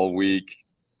Oklahoma all week,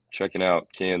 checking out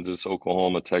Kansas,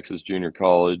 Oklahoma, Texas Junior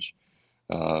College.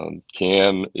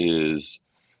 Cam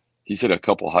he's hit a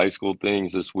couple high school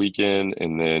things this weekend,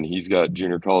 and then he's got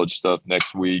junior college stuff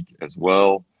next week as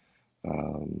well.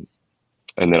 And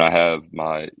then I have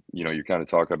you're kind of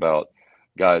talking about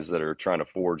guys that are trying to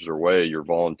forge their way, your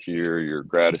volunteer, your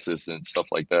grad assistant, stuff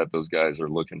like that. Those guys are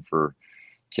looking for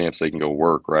camps they can go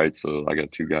work, right? So I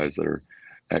got 2 guys that are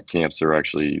at camps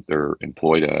they're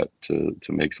employed at to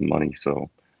make some money. So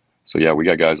yeah, we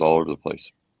got guys all over the place.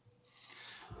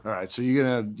 All right, so you're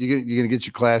gonna get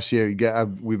your class here.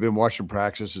 We've been watching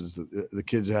practices. The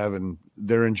kids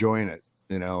they're enjoying it,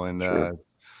 and Sure.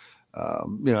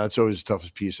 That's always the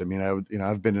toughest piece. I mean,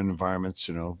 I've been in environments,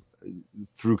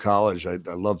 through college. I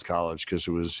loved college because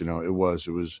it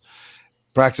was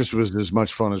practice was as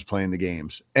much fun as playing the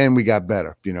games, and we got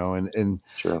better, and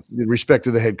Sure. the respect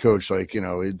to the head coach,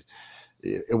 it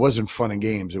wasn't fun and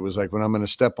games. It was like, when I'm going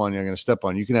to step on you, I'm going to step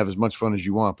on you. You can have as much fun as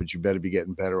you want, but you better be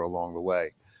getting better along the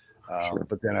way. Sure.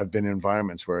 But then I've been in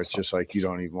environments where it's just like, you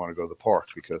don't even want to go to the park,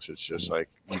 because it's just like,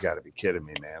 you got to be kidding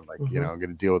me, man. Like, I'm going to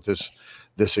deal with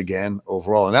this again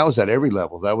overall. And that was at every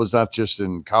level. That was not just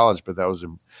in college, but that was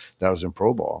in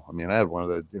pro ball. I mean, I had one of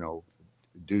the,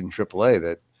 dude in AAA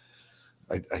that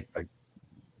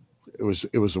it was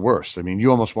the worst. I mean, you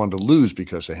almost wanted to lose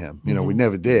because of him. We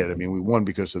never did. I mean, we won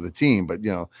because of the team, but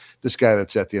this guy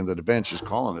that's at the end of the bench is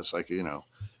calling us like,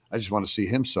 I just want to see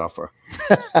him suffer.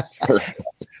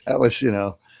 That was,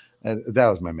 that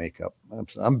was my makeup.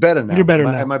 I'm better now. You're better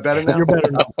now. Am I better now? You're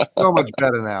better now. So much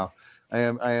better now. I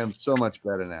am so much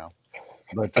better now.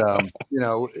 But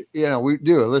we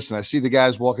do. Listen, I see the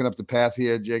guys walking up the path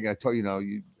here, Jake. I told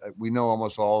we know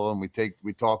almost all of them.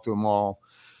 We talk to them all,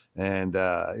 and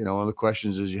one of the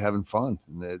questions is, you having fun?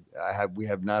 And we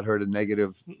have not heard a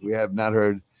negative. We have not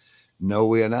heard no,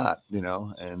 we are not.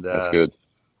 And that's good.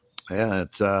 Yeah,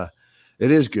 it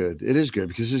is good. It is good,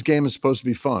 because this game is supposed to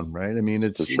be fun, right? I mean,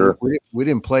 it's for sure. We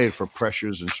didn't play it for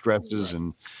pressures and stresses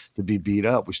and to be beat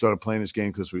up. We started playing this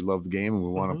game because we love the game and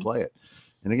we want to play it.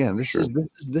 And again, this is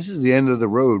the end of the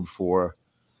road for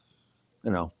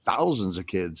thousands of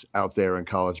kids out there in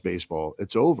college baseball.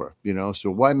 It's over, So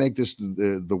why make this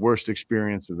the worst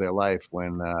experience of their life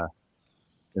when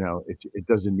it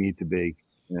doesn't need to be?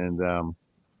 And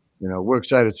we're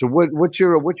excited. So what's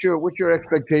your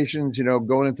expectations?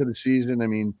 Going into the season. I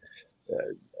mean,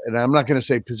 and I'm not going to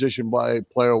say position by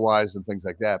player wise and things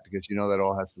like that, because that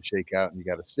all has to shake out and you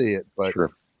got to see it. But sure.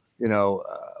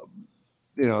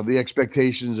 The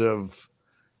expectations of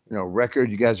record.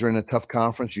 You guys are in a tough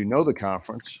conference. The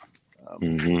conference.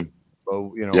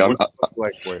 So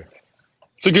like for you?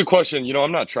 It's a good question.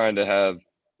 I'm not trying to have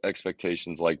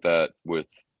expectations like that with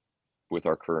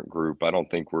our current group. I don't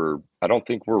think we're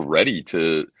ready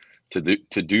to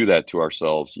do that to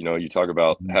ourselves. You talk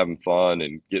about having fun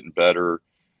and getting better,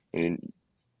 and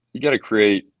you got to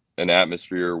create an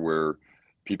atmosphere where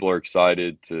people are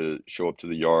excited to show up to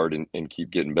the yard and keep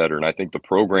getting better. And I think the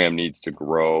program needs to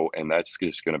grow, and that's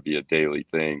just going to be a daily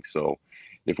thing. So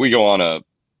if we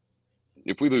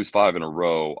lose 5 in a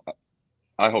row,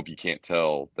 I hope you can't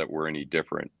tell that we're any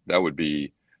different. That would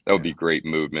be great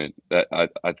movement. That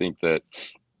I think that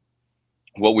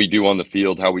what we do on the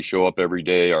field, how we show up every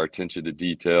day, our attention to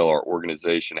detail, our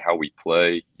organization, how we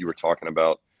play. You were talking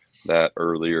about that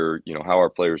earlier, how our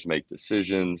players make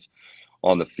decisions,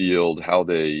 on the field, how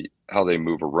they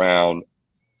move around.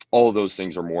 All of those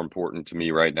things are more important to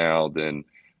me right now than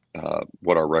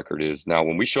what our record is. Now,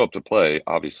 when we show up to play,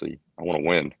 obviously, I want to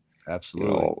win.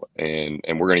 Absolutely.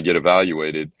 And we're going to get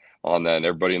evaluated on that, and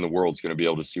everybody in the world is going to be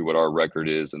able to see what our record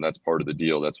is, and that's part of the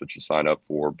deal. That's what you sign up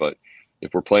for. But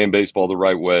if we're playing baseball the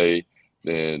right way,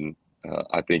 then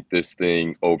I think this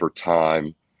thing over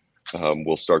time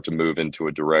will start to move into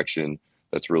a direction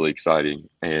that's really exciting.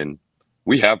 And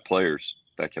we have players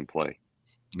that can play.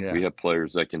 Yeah. We have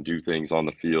players that can do things on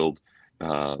the field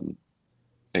and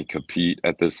compete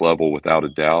at this level without a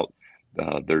doubt.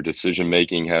 Their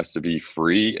decision-making has to be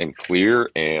free and clear,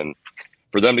 and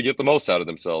for them to get the most out of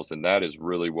themselves. And that is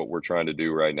really what we're trying to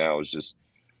do right now, is just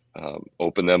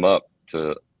open them up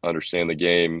to understand the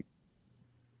game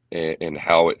and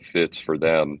how it fits for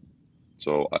them.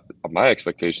 So my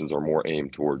expectations are more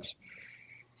aimed towards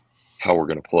how we're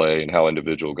going to play and how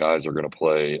individual guys are going to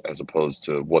play, as opposed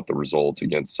to what the result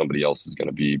against somebody else is going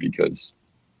to be, because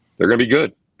they're going to be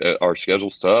good. Our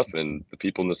schedule's tough, and the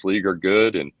people in this league are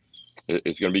good, and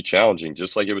it's going to be challenging,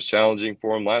 just like it was challenging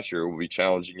for them last year. It will be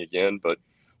challenging again, but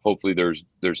hopefully there's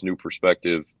new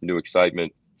perspective, new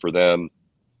excitement for them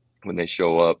when they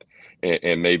show up.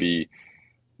 And maybe,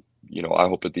 I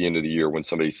hope at the end of the year when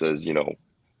somebody says,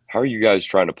 how are you guys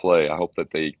trying to play? I hope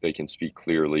that they can speak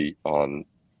clearly on,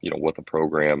 what the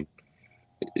program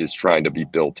is trying to be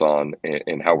built on,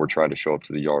 and how we're trying to show up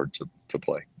to the yard to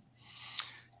play.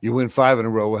 You win 5 in a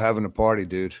row. We're having a party,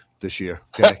 dude, this year.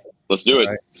 Okay. Let's do it.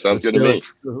 Right. Sounds good to me.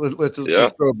 Let's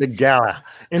throw a big gala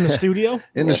in the studio.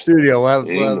 The studio, we'll have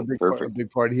a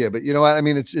big party here. But you know what? I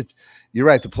mean, it's you're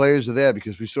right. The players are there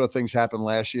because we saw things happen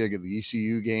last year. Get the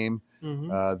ECU game,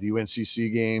 the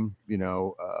UNCC game.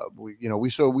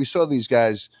 We saw these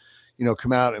guys,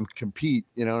 come out and compete.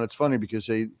 And it's funny because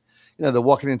they're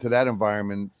walking into that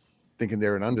environment thinking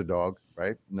they're an underdog,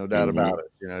 right? No doubt about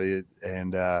it.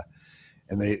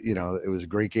 And they, it was a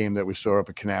great game that we saw up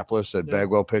at Kannapolis that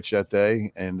Bagwell pitched that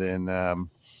day. And then,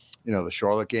 the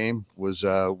Charlotte game was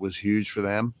huge for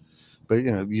them. But,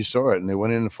 you saw it and they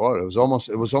went in and fought. It was almost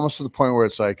to the point where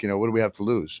it's like, what do we have to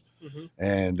lose?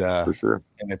 And for sure.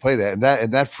 And they play that.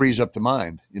 And that frees up the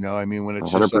mind. When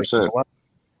it's 100%. Just like,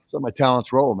 so my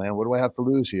talents roll, man. What do I have to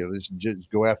lose here? Let's just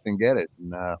go after and get it.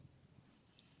 And, I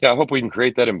hope we can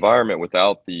create that environment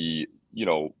without the,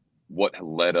 what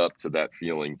led up to that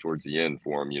feeling towards the end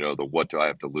for him. The what do I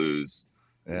have to lose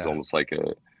is almost like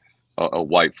a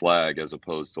white flag, as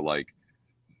opposed to like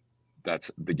that's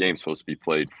the game's supposed to be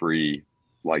played free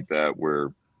like that,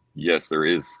 where yes, there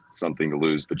is something to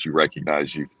lose, but you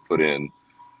recognize you've put in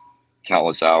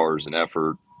countless hours and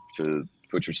effort to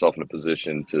put yourself in a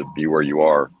position to be where you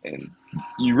are, and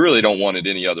you really don't want it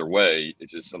any other way.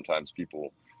 It's just sometimes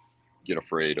people get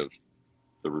afraid of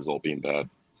the result being bad.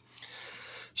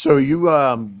 So you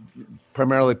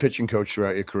primarily pitching coach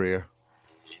throughout your career.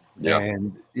 Yeah.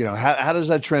 And, how does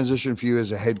that transition for you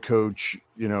as a head coach,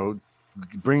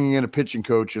 bringing in a pitching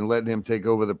coach and letting him take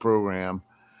over the program?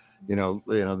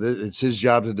 It's his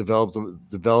job to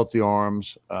develop the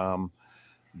arms,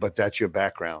 but that's your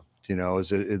background.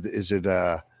 Is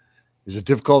it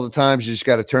difficult at times? You just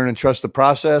got to turn and trust the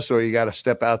process, or you got to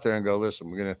step out there and go,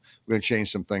 listen, we're gonna change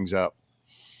some things up.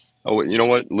 Oh, you know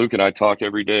what? Luke and I talk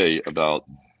every day about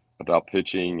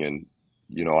pitching, and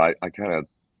I kind of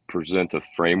present a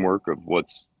framework of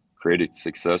what's created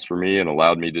success for me and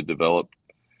allowed me to develop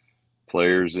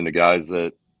players into guys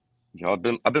that I've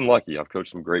been lucky. I've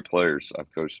coached some great players.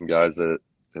 I've coached some guys that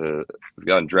have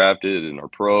gotten drafted and are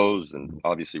pros, and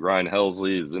obviously Ryan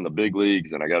Helsley is in the big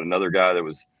leagues, and I got another guy that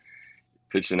was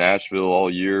pitched in Asheville all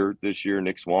year this year,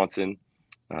 Nick Swanson.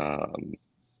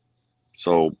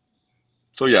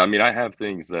 So yeah, I have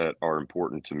things that are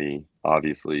important to me,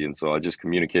 obviously, and so I just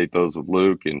communicate those with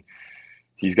Luke, and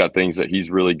he's got things that he's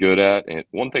really good at. And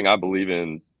one thing I believe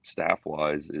in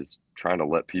staff-wise is trying to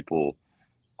let people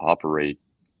operate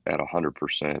at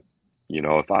 100%.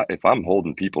 If I'm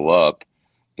holding people up,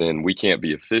 then we can't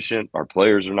be efficient. Our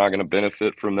players are not going to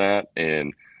benefit from that,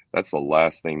 and that's the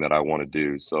last thing that I want to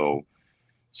do. So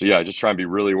yeah, just try and be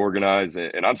really organized.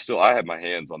 And I have my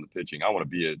hands on the pitching. I want to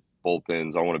be at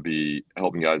bullpens. I want to be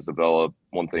helping guys develop.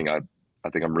 One thing I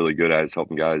think I'm really good at is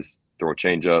helping guys throw a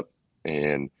changeup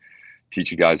and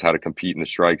teaching guys how to compete in the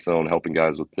strike zone, helping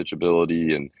guys with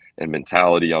pitchability and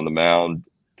mentality on the mound,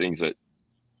 things that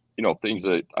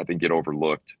I think get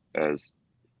overlooked as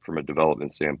from a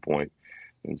development standpoint.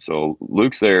 And so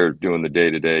Luke's there doing the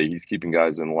day-to-day. He's keeping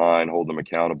guys in line, holding them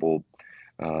accountable,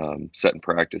 setting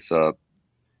practice up.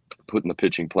 putting the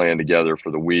pitching plan together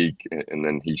for the week, and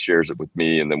then he shares it with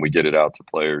me, and then we get it out to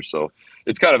players. So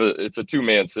it's kind of it's a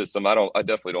 2-man system. I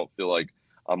definitely don't feel like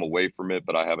I'm away from it,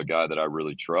 but I have a guy that I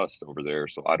really trust over there.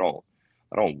 So I don't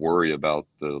worry about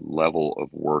the level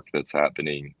of work that's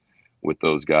happening with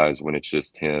those guys when it's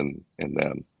just him and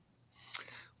them.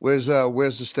 Where's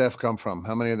the staff come from?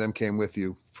 How many of them came with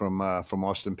you from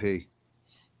Austin P?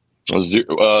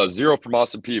 Zero from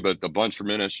Austin P, but a bunch from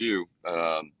NSU.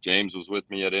 James was with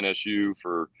me at NSU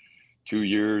for 2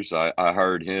 years. I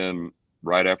hired him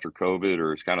right after COVID,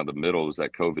 or it's kind of the middle. It was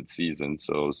that COVID season.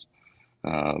 So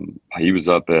he was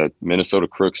up at Minnesota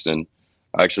Crookston.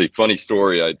 Actually, funny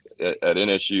story. At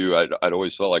NSU, I'd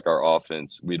always felt like our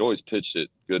offense, we'd always pitched it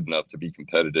good enough to be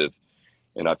competitive.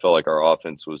 And I felt like our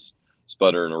offense was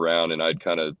sputtering around, and I'd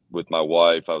kind of, with my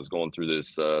wife, I was going through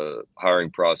this hiring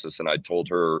process, and I told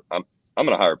her, I'm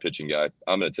going to hire a pitching guy.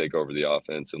 I'm going to take over the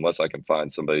offense unless I can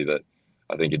find somebody that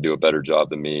I think could do a better job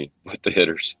than me with the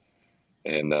hitters.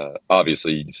 And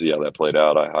obviously, you can see how that played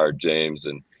out. I hired James,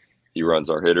 and he runs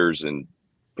our hitters and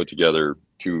put together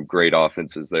 2 great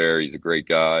offenses there. He's a great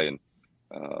guy, and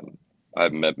I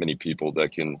haven't met many people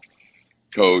that can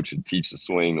coach and teach the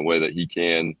swing the way that he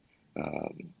can.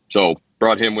 So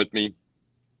brought him with me.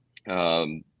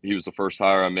 He was the first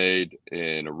hire I made,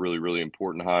 and a really, really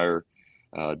important hire.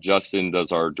 Justin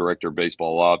does our director of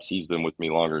baseball ops. He's been with me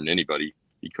longer than anybody.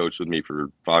 He coached with me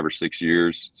for 5 or 6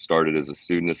 years, started as a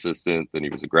student assistant, then he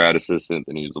was a grad assistant,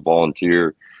 then he was a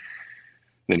volunteer.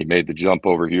 Then he made the jump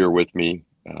over here with me.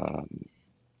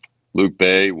 Luke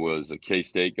Bay was a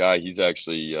K-State guy. He's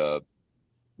actually,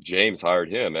 James hired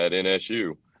him at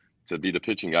NSU to be the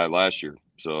pitching guy last year.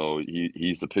 So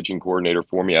he's the pitching coordinator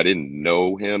for me. I didn't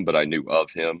know him, but I knew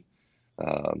of him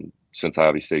since I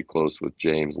obviously stayed close with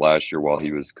James last year while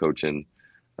he was coaching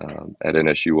at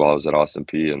NSU while I was at Austin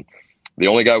P. And the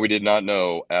only guy we did not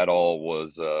know at all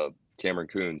was Cameron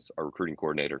Coons, our recruiting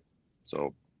coordinator.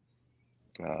 So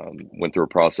went through a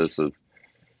process of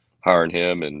hiring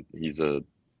him, and he's an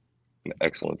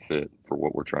excellent fit for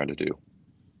what we're trying to do.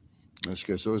 That's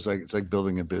good. So it's like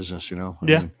building a business, you know? I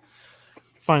mean,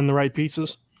 find the right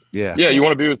pieces. Yeah. Yeah, you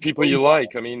want to be with people you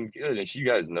like. I mean, as you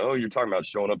guys know, you're talking about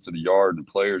showing up to the yard and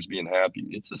players being happy.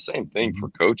 It's the same thing for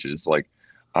coaches. Like,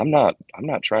 I'm not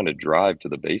trying to drive to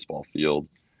the baseball field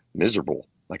miserable.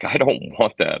 Like, I don't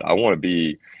want that. I want to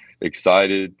be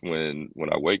excited when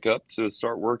I wake up to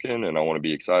start working, and I want to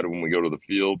be excited when we go to the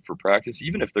field for practice.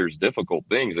 Even if there's difficult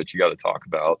things that you got to talk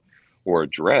about or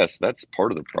address, that's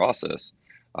part of the process.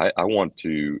 I want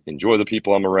to enjoy the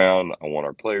people I'm around. I want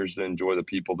our players to enjoy the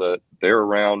people that they're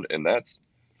around. And that's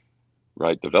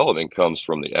right. Development comes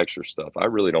from the extra stuff. I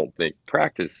really don't think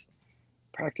practice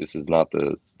is not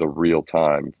the real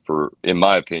time for, in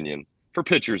my opinion, for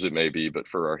pitchers it may be, but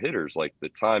for our hitters, like the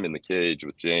time in the cage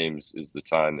with James is the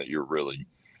time that you're really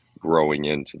growing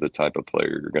into the type of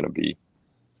player you're going to be.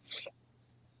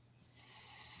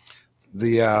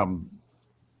 The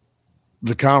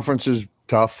conference is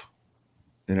tough.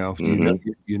 You know,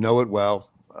 you know it well.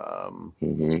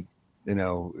 You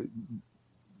know,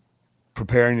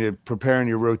 preparing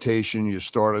your rotation, your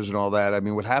starters, and all that. I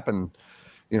mean, what happened?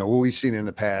 You know, what we've seen in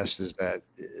the past is that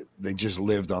they just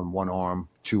lived on one arm,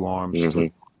 2 arms,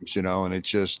 3 arms, you know, and it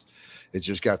just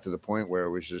got to the point where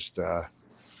it was just,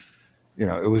 you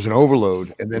know, it was an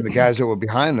overload. And then the guys that were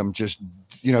behind them just,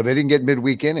 you know, they didn't get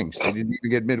midweek innings. They didn't even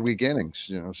get midweek innings,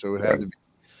 you know, so it had to be.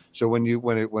 So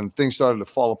when things started to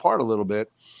fall apart a little bit,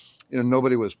 you know,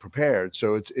 nobody was prepared.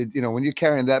 So it's you know, when you're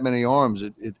carrying that many arms,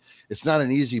 it's not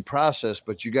an easy process,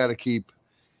 but you got to keep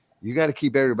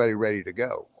everybody ready to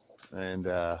go. And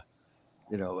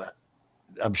you know,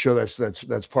 I'm sure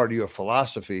that's part of your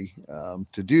philosophy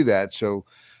to do that. So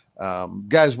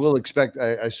guys will expect.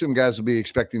 I assume guys will be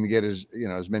expecting to get as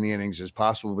many innings as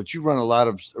possible. But you run a lot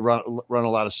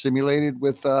of simulated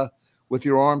with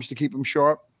your arms to keep them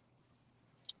sharp.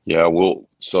 Yeah,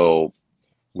 so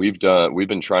we've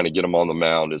been trying to get them on the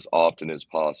mound as often as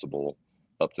possible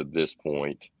up to this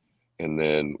point. And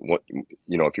then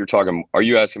if you're talking, are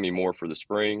you asking me more for the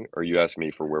spring, or are you asking me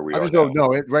for where we are now?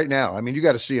 No, right now. I mean, you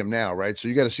got to see them now, right? So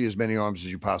you got to see as many arms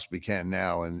as you possibly can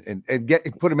now, and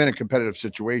put them in a competitive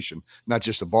situation, not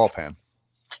just a bullpen.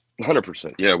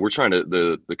 100%. Yeah, we're trying to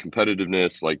the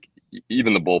competitiveness, like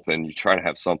even the bullpen, you try to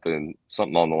have something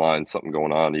on the line, something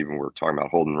going on. Even we're talking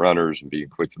about holding runners and being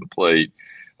quick to the plate.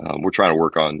 We're trying to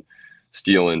work on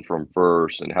stealing from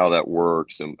first and how that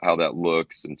works and how that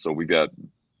looks. And so we've got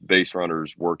base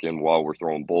runners working while we're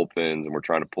throwing bullpens, and we're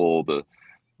trying to pull the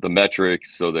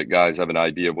metrics so that guys have an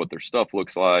idea of what their stuff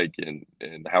looks like and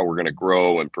how we're going to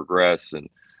grow and progress. And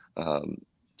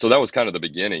so that was kind of the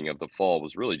beginning of the fall,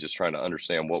 was really just trying to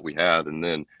understand what we had. And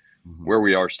then where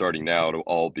we are starting now to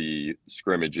all be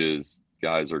scrimmages,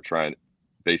 guys are trying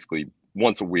basically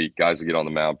once a week, guys will get on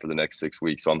the mound for the next 6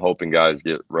 weeks. So I'm hoping guys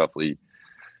get roughly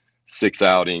 6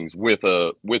 outings with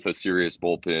a serious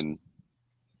bullpen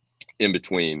in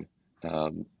between,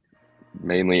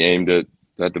 mainly aimed at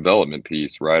that development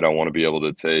piece, right? I want to be able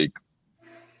to take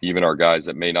even our guys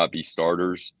that may not be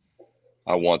starters.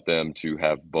 I want them to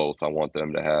have both. I want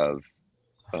them to have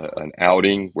an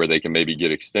outing where they can maybe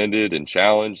get extended and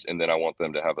challenged, and then I want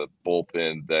them to have a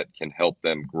bullpen that can help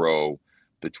them grow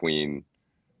between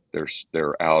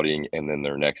their outing and then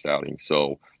their next outing.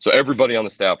 So everybody on the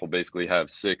staff will basically have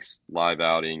 6 live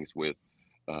outings with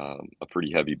a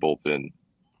pretty heavy bullpen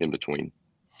in between.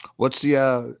 What's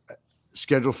the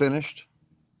schedule finished?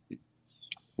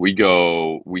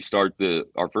 We start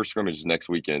our first scrimmage is next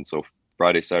weekend. So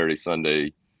Friday, Saturday,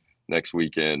 Sunday next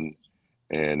weekend,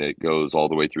 and it goes all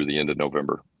the way through the end of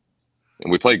November.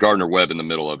 And we play Gardner-Webb in the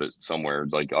middle of it somewhere.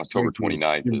 Like October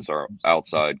 29th is our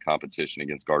outside competition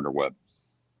against Gardner-Webb.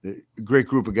 Great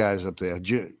group of guys up there.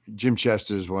 Jim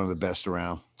Chester is one of the best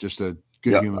around. Just a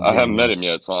good human being. I haven't met him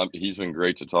yet, so he's been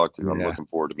great to talk to. I'm looking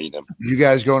forward to meeting him. You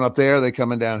guys going up there? Or are they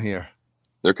coming down here?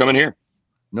 They're coming here.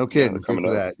 No kidding. They're coming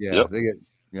for that. Yeah, Yep. they get.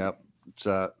 Yep. It's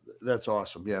that's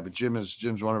awesome. Yeah, but Jim's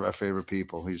one of our favorite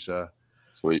people. He's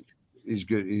sweet. He's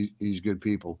good. He's good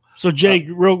people. So Jake,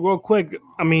 real quick.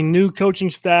 I mean, new coaching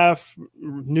staff,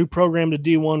 new program to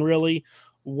D1. Really,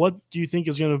 what do you think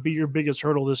is going to be your biggest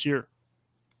hurdle this year?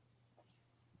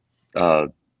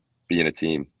 Being a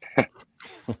team.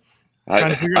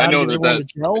 I know that.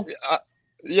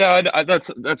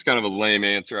 That's kind of a lame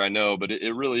answer, I know, but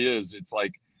it really is. It's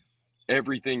like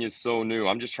everything is so new.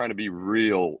 I'm just trying to be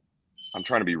real. I'm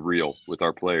trying to be real with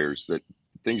our players that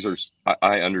things are.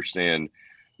 I understand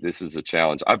this is a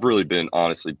challenge. I've really been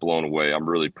honestly blown away. I'm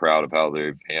really proud of how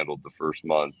they've handled the first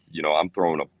month. You know, I'm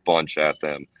throwing a bunch at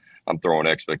them. I'm throwing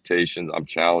expectations. I'm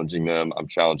challenging them. I'm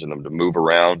challenging them to move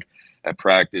around at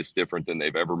practice different than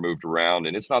they've ever moved around.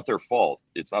 And it's not their fault.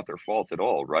 It's not their fault at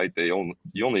all, right? You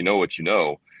only know what you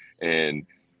know. And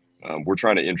we're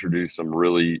trying to introduce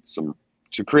to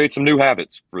create some new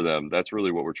habits for them. That's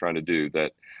really what we're trying to do,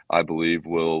 that I believe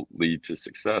will lead to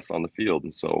success on the field.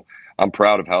 And so I'm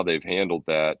proud of how they've handled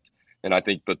that. And I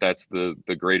think, but that's the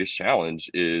greatest challenge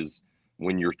is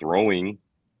when you're throwing,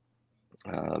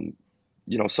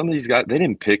 some of these guys, they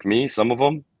didn't pick me, some of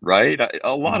them, right?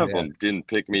 A lot of them didn't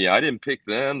pick me. I didn't pick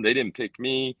them. They didn't pick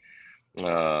me.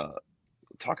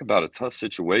 Talk about a tough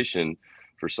situation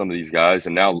for some of these guys.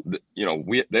 And now,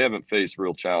 they haven't faced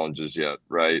real challenges yet,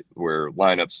 right? Where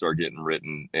lineups start getting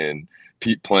written and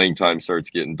playing time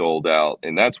starts getting doled out.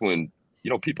 And that's when,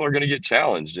 people are going to get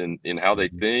challenged in how they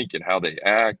think and how they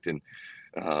act. And,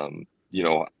 how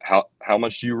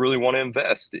much do you really want to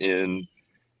invest in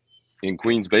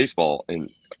Queens baseball? And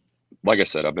like I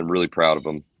said, I've been really proud of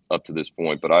them up to this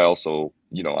point, but I also,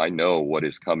 I know what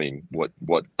is coming, what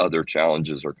other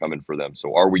challenges are coming for them.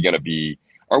 So are we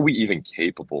even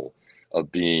capable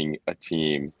of being a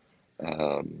team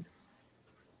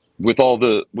with all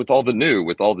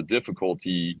the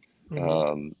difficulty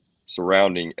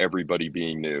surrounding everybody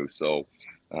being new? So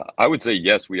I would say,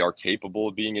 yes, we are capable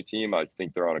of being a team. I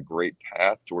think they're on a great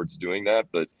path towards doing that,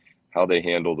 but how they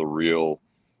handle the real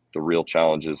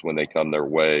challenges when they come their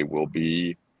way will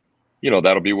be,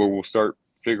 that'll be where we'll start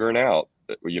figuring out,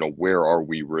 where are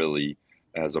we really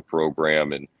as a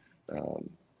program? And,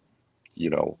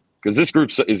 because this group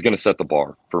is going to set the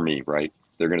bar for me, right?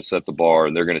 They're going to set the bar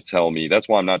and they're going to tell me. That's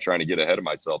why I'm not trying to get ahead of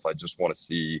myself. I just want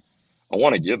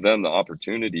to give them the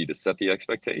opportunity to set the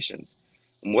expectations.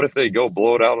 And what if they go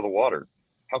blow it out of the water?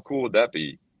 How cool would that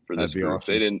be for this group?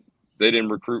 Awesome. They didn't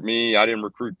recruit me. I didn't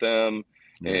recruit them.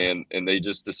 Yeah. And they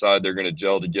just decide they're going to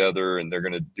gel together and they're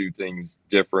going to do things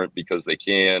different because they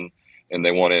can, and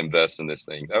they want to invest in this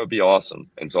thing. That would be awesome.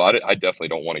 And so I definitely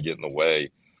don't want to get in the way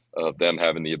of them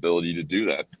having the ability to do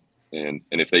that. And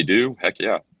if they do, heck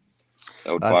yeah,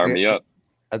 that would fire me up.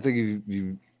 I think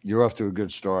you're off to a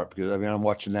good start, because I'm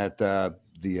watching that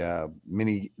they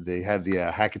had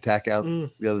the hack attack out the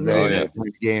other day,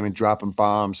 the game, and dropping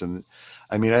bombs, and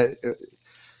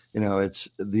it's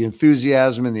the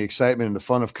enthusiasm and the excitement and the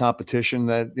fun of competition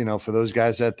that, for those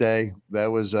guys that day, that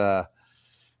was,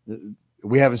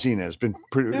 we haven't seen it. It's been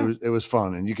pretty, it was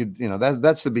fun. And you could,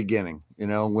 that's the beginning,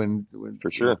 when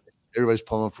for sure everybody's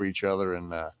pulling for each other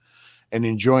and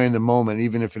enjoying the moment,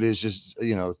 even if it is just,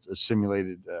 a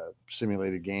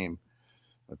simulated game.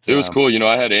 But, it was cool.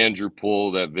 I had Andrew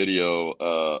pull that video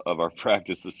of our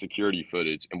practice, the security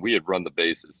footage, and we had run the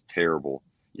bases terrible.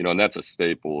 and that's a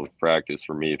staple of practice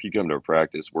for me. If you come to a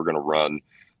practice, we're going to run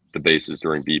the bases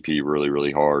during BP really,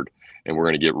 really hard, and we're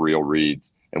going to get real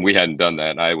reads. And we hadn't done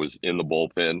that. And I was in the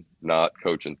bullpen, not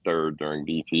coaching third during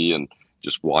BP, and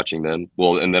just watching them.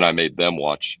 Well, and then I made them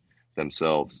watch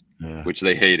themselves, which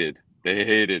they hated. They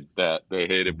hated that. They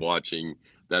hated watching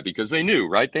that because they knew,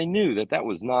 right? They knew that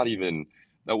wasn't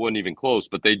even close,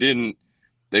 but they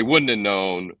wouldn't have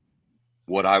known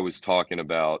what I was talking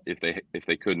about if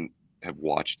they couldn't have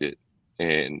watched it.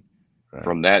 And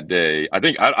from that day, I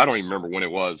think I don't even remember when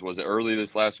it was. Was it early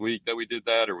this last week that we did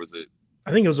that, or was it?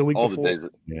 I think it was a week all before. The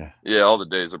days all the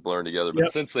days are blurring together.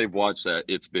 But since they've watched that,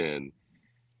 it's been,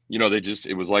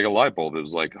 it was like a light bulb. It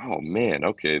was like, oh man,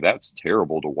 okay, that's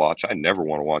terrible to watch. I never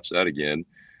want to watch that again.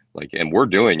 And we're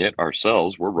doing it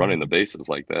ourselves. We're running the bases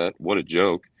like that. What a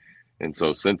joke. And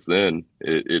so since then,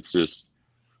 it's just,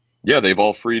 they've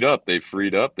all freed up. They've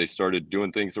freed up. They started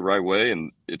doing things the right way.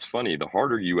 And it's funny, the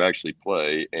harder you actually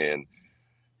play and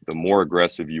the more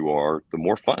aggressive you are, the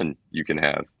more fun you can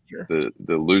have. Sure.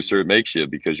 The looser it makes you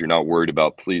because you're not worried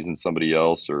about pleasing somebody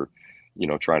else or,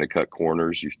 trying to cut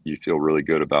corners. You feel really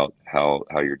good about how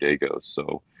your day goes.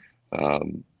 So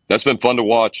that's been fun to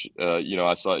watch.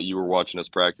 I saw you were watching us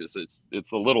practice. It's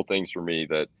the little things for me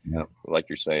that, like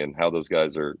you're saying, how those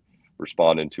guys are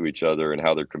responding to each other and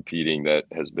how they're competing.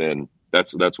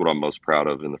 That's what I'm most proud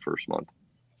of in the first month.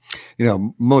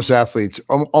 Most athletes,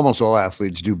 almost all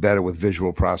athletes, do better with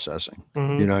visual processing.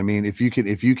 Mm-hmm. You know what I mean? If you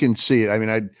can see it, I mean,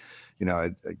 I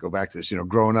go back to this,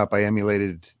 growing up, I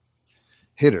emulated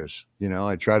hitters,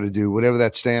 I try to do whatever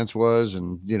that stance was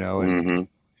and, and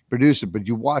produce it, but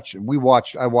I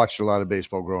watched a lot of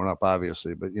baseball growing up,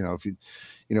 obviously, but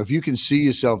if you can see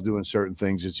yourself doing certain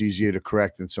things, it's easier to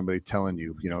correct than somebody telling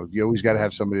you. You always got to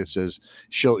have somebody that says,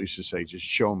 Schilt used to say, just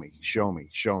show me.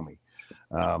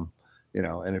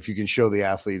 And if you can show the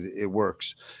athlete, it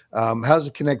works. How's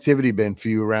the connectivity been for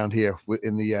you around here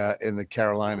in the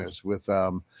Carolinas with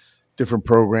different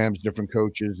programs, different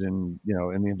coaches, and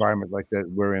in the environment like that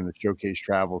we're in, the showcase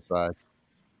travel side?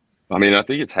 I mean, I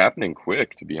think it's happening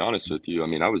quick, to be honest with you. I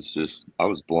mean, I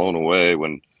was blown away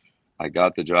when I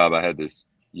got the job. I had this,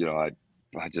 I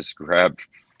just grabbed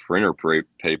printer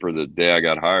paper the day I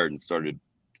got hired and started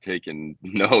taking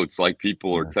notes. Like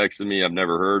people are texting me I've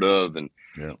never heard of and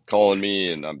calling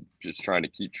me, and I'm just trying to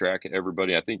keep track of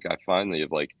everybody. I think I finally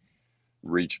have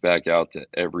reached back out to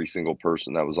every single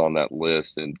person that was on that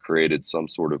list and created some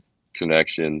sort of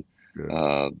connection.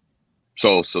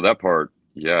 So that part,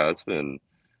 it's been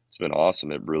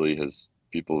awesome. It really has.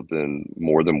 People have been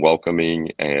more than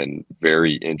welcoming and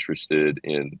very interested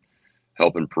in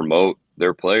helping promote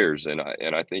their players. And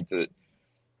I think that,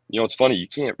 it's funny. You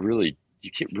can't really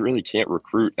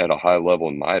recruit at a high level,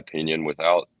 in my opinion,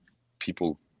 without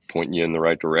people pointing you in the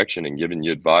right direction and giving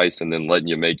you advice and then letting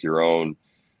you make your own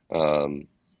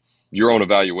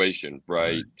evaluation,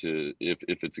 right? To if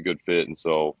it's a good fit. And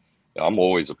so I'm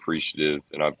always appreciative,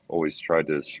 and I've always tried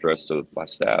to stress to my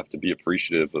staff to be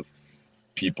appreciative of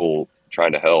people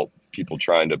trying to help, people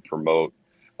trying to promote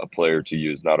a player to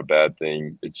you is not a bad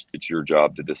thing. It's your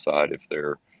job to decide if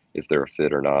they're a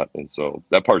fit or not. And so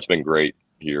that part's been great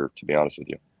here, to be honest with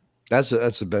you. That's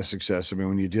the best success. I mean,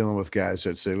 when you're dealing with guys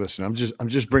that say, listen, I'm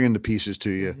just bringing the pieces to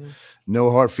you. Mm-hmm. No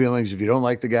hard feelings. If you don't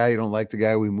like the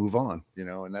guy, we move on,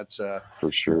 and that's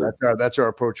for sure. That's our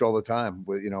approach all the time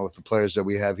with the players that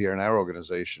we have here in our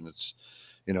organization. It's,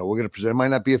 we're going to present, it might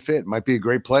not be a fit. It might be a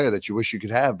great player that you wish you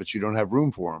could have, but you don't have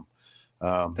room for him.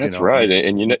 That's right.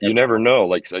 And you never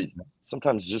know,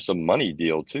 sometimes it's just a money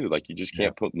deal too. You just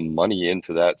can't put money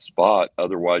into that spot.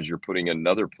 Otherwise you're putting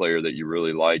another player that you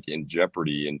really like in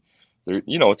jeopardy. And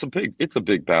it's a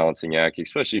big balancing act,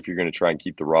 especially if you're going to try and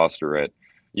keep the roster at,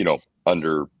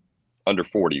 under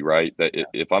 40, right? That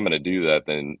if I'm going to do that,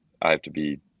 then I have to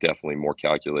be definitely more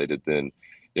calculated than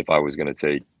if I was going to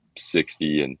take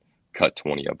 60 and cut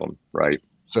 20 of them. Right.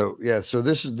 So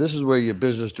this is where your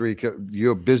business degree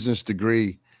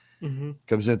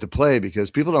comes into play, because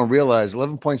people don't realize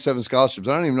 11.7 scholarships.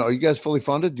 I don't even know. Are you guys fully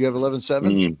funded? Do you have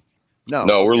 11.7?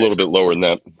 No, we're a little bit lower than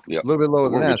that. Yeah, a little bit lower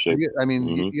than that. So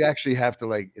you actually have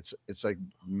to it's like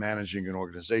managing an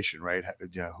organization, right?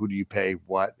 Who do you pay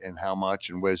what and how much,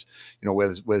 and where's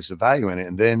the value in it,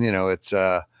 and then it's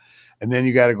and then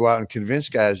you got to go out and convince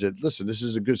guys that, listen, this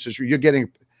is a good situation. You're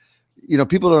getting.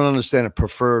 People don't understand a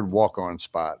preferred walk-on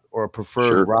spot or a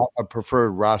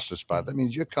preferred roster spot. That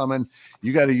means you're coming,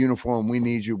 you got a uniform, we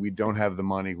need you, we don't have the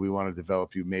money, we want to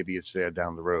develop you, maybe it's there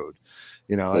down the road.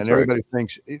 And everybody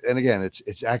thinks, and again,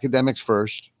 it's academics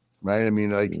first, right? I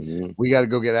mean, we got to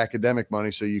go get academic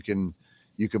money so you can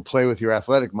you can play with your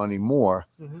athletic money more,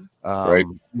 Right.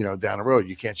 you know, down the road.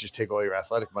 You can't just take all your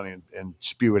athletic money and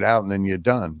spew it out and then you're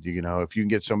done. You know, if you can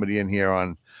get somebody in here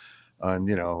on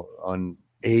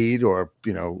aid or,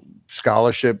 you know,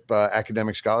 scholarship,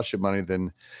 academic scholarship money,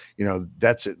 then, you know,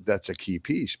 that's a key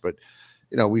piece. But,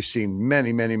 you know, we've seen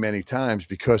many times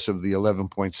because of the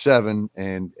 11.7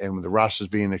 and the rosters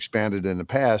being expanded in the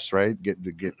past, right?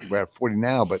 We're at 40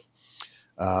 now, but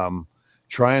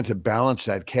trying to balance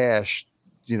that cash,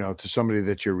 you know, to somebody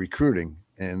that you're recruiting,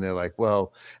 and they're like,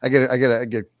 well, I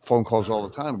get phone calls all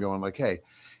the time going like, hey,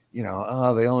 you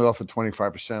know, they only offer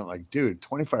 25%. Like, dude,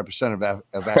 25%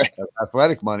 of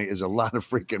athletic money is a lot of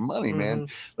freaking money, man.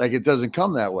 Like, it doesn't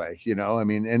come that way, you know. I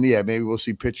mean, and yeah, maybe we'll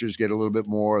see pitchers get a little bit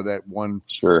more of that one.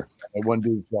 Sure. That one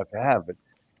dude you have to have, but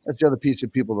that's the other piece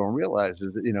that people don't realize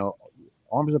is that, you know,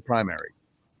 arms are primary,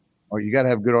 or you got to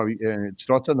have good arms, and it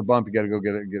starts on the bump. You got to go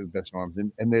get the best arms,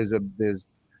 and there's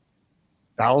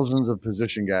thousands of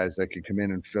position guys that can come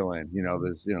in and fill in. You know,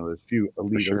 there's few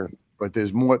elite. Sure. But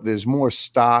there's more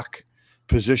stock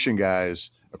position guys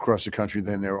across the country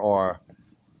than there are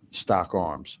stock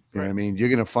arms. You know what I mean? You're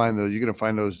gonna find those, you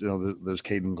know, those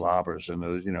Caden Globbers and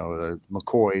those, you know, the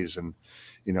McCoys and,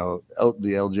 you know,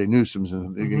 the LJ Newsoms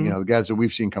and you know, the guys that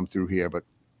we've seen come through here. But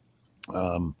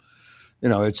you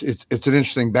know, it's an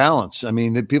interesting balance. I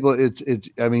mean, the people,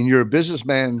 I mean, you're a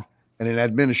businessman and an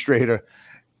administrator.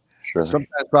 Sure.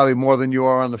 Sometimes probably more than you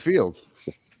are on the field.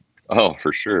 Oh,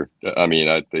 for sure. I mean,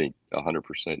 I think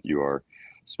 100% you are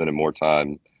spending more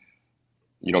time,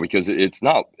 you know, because it's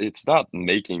not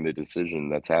making the decision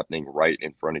that's happening right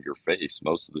in front of your face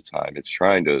most of the time. It's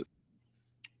trying to,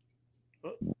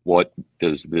 what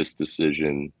does this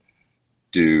decision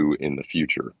do in the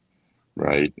future,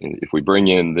 right? And if we bring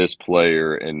in this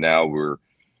player and now we're,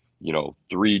 you know,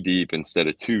 3 deep instead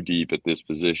of 2 deep at this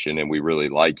position, and we really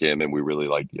like him and we really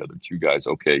like the other 2 guys.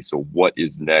 Okay, so what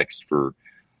is next for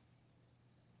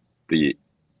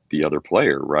the other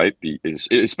player, right?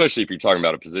 Especially if you're talking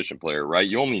about a position player, right?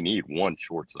 You only need 1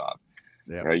 shortstop,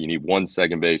 right? You need 1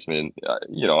 second baseman.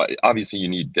 You know, obviously you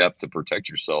need depth to protect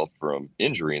yourself from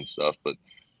injury and stuff, but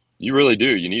you really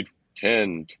do. You need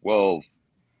 10, 12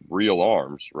 real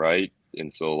arms, right?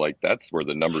 And so, like, that's where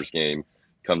the numbers game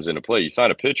comes into play. You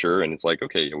sign a pitcher, and it's like,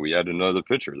 okay, we add another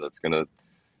pitcher that's gonna,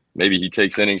 maybe he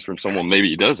takes innings from someone, maybe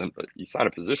he doesn't, but you sign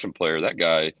a position player, that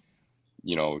guy,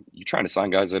 you know, you're trying to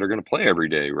sign guys that are going to play every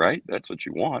day, right? That's what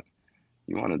you want.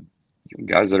 You want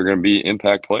guys that are going to be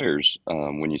impact players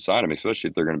when you sign them, especially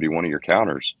if they're going to be one of your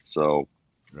counters. So,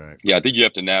 yeah, I think you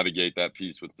have to navigate that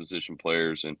piece with position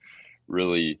players, and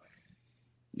really,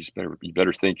 you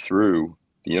better think through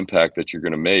the impact that you're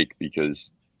going to make,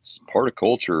 because part of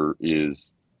culture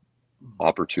is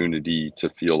opportunity to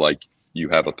feel like you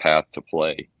have a path to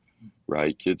play,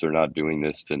 right? Kids are not doing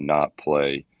this to not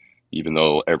play, even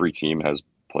though every team has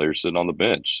players sitting on the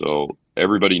bench. So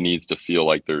everybody needs to feel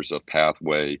like there's a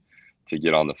pathway to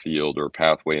get on the field, or a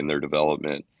pathway in their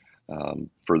development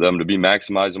for them to be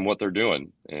maximizing what they're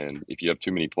doing. And if you have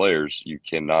too many players, you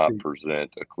cannot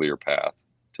present a clear path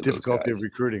to difficulty those guys. of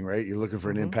recruiting, right? You're looking for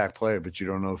an impact player, but you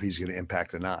don't know if he's going to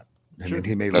impact or not. I mean,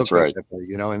 he may That's look right. like that player,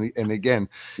 you know, and again,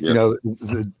 Yes. you know,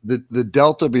 the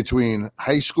delta between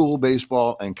high school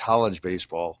baseball and college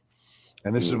baseball.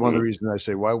 And this is one of the reasons I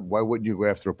say, why wouldn't you go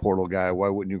after a portal guy? Why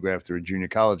wouldn't you go after a junior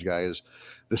college guy? Is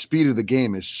the speed of the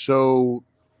game is so,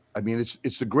 I mean,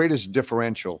 it's the greatest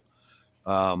differential.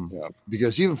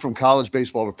 Because even from college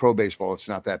baseball to pro baseball, it's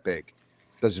not that big.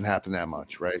 It doesn't happen that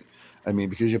much, right? I mean,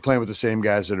 because you're playing with the same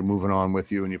guys that are moving on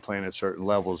with you, and you're playing at certain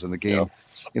levels, and the game,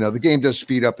 you know, the game does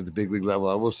speed up at the big league level.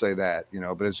 I will say that, you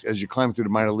know, but as you climb through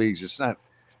the minor leagues, it's not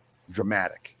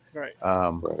dramatic. Right.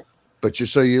 But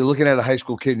you're looking at a high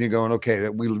school kid and you're going, okay,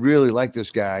 that we really like this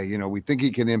guy. You know, we think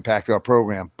he can impact our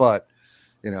program, but,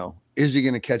 you know, is he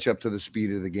going to catch up to the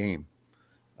speed of the game?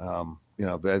 You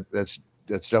know, that's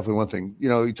definitely one thing. You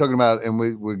know, you're talking about, and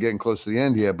we're getting close to the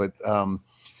end here, but,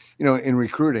 you know, in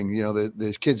recruiting, you know,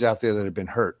 there's kids out there that have been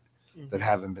hurt, that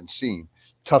haven't been seen.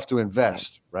 Tough to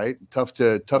invest, right? Tough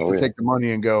to take the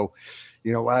money and go,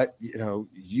 you know what, you know,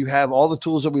 you have all the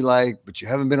tools that we like, but you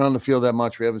haven't been on the field that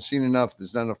much. We haven't seen enough.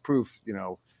 There's not enough proof, you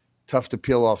know, tough to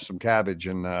peel off some cabbage.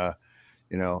 And,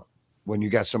 you know, when you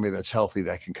got somebody that's healthy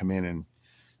that can come in and,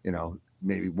 you know,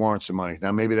 maybe warrant some money.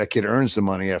 Now, maybe that kid earns the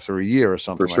money after a year or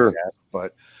something like that,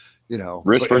 but, you know,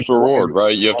 risk versus reward,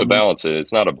 right? You have to balance it.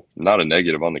 It's not a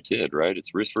negative on the kid, right?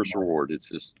 It's risk versus reward. It's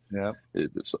just,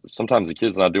 sometimes the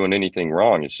kid's not doing anything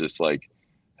wrong. It's just like,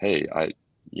 hey,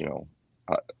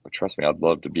 trust me, I'd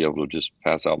love to be able to just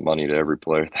pass out money to every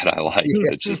player that I like.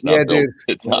 Yeah. It's just not built. Dude.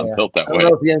 It's not built that I don't way.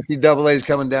 know if the NCAA is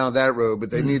coming down that road, but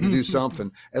they need to do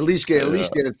something. At least get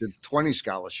it to 20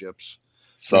 scholarships.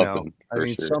 Something. I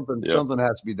mean, sure. something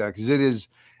has to be done because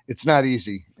it's not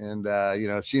easy. And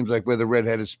it seems like we're the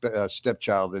redheaded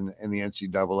stepchild in the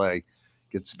NCAA.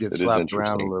 Gets slapped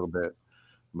around a little bit.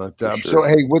 But sure. So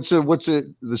hey, what's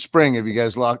the spring? Have you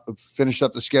guys finished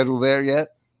up the schedule there yet?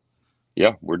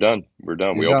 Yeah, we're done. We You're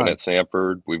open done. at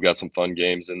Sanford. We've got some fun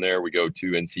games in there. We go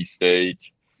to NC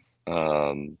State.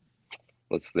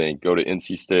 Let's think. Go to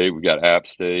NC State. We got App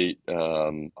State,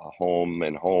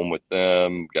 home with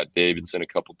them. We got Davidson a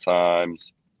couple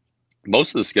times.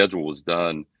 Most of the schedule was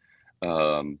done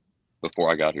before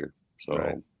I got here, so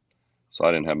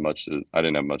I didn't have much to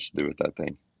do with that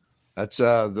thing. That's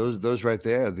those right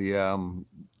there. The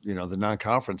the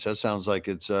non-conference. That sounds like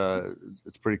it's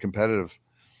pretty competitive.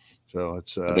 So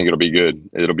it's. I think it'll be good.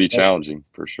 It'll be challenging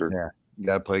for sure. Yeah, you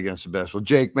got to play against the best. Well,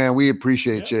 Jake, man, we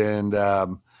appreciate you, and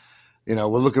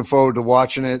we're looking forward to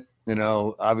watching it.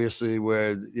 Obviously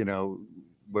we're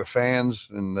fans,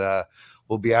 and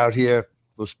we'll be out here.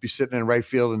 We'll be sitting in right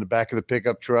field in the back of the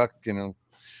pickup truck. And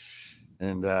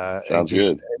sounds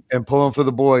good. And pulling for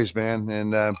the boys, man,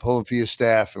 and pulling for your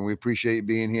staff. And we appreciate you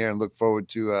being here, and looking forward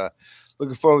to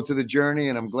the journey.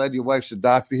 And I'm glad your wife's a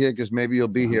doctor here, because maybe you'll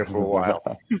be here for a while.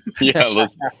 Yeah,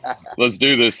 let's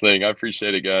do this thing. I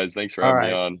appreciate it, guys. Thanks for having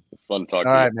me on. It's fun to talk to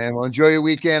you. All right, man. Well, enjoy your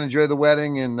weekend. Enjoy the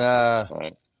wedding, and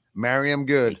marry him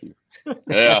good.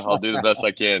 Yeah, I'll do the best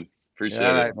I can. Appreciate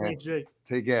it. Man. Jake.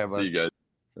 Take care, buddy. See you guys.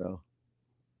 So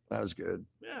that was good.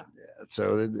 Yeah.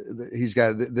 So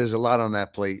there's a lot on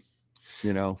that plate,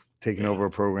 taking over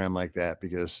a program like that,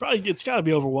 because probably it's got to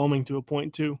be overwhelming to a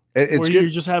point too. It's you're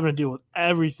just having to deal with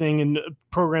everything in a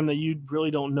program that you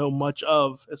really don't know much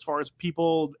of, as far as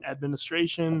people,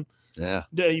 administration. Yeah.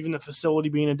 Even the facility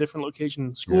being a different location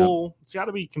in school. It's got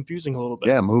to be confusing a little bit.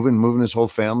 Yeah. Moving his whole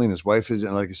family, and his wife is,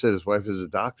 and like I said, his wife is a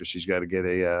doctor. She's got to get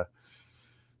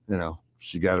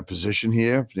she got a position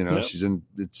here, she's in,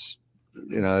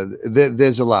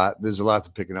 there's a lot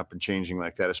to picking up and changing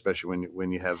like that, especially when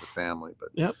you have the family, but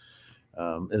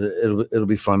it'll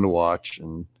be fun to watch.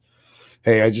 And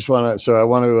hey, I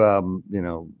want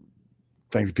to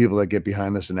thank the people that get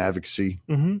behind us in advocacy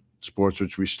sports,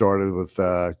 which we started with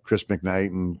Chris McKnight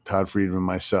and Todd Friedman and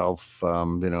myself.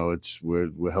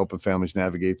 We're helping families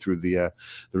navigate through the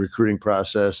recruiting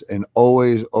process, and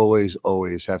always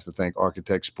have to thank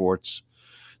Architect Sports.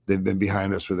 They've been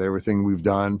behind us with everything we've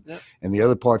done. Yep. And the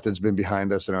other part that's been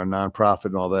behind us in our nonprofit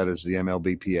and all that is the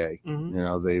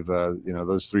MLBPA. They've,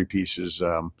 those three pieces,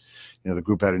 the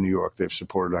group out of New York, they've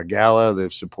supported our gala.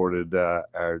 They've supported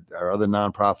our other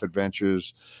nonprofit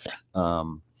ventures.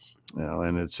 And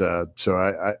it's, so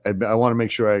I want to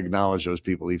make sure I acknowledge those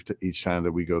people each time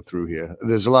that we go through here.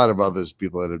 There's a lot of others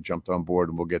people that have jumped on board,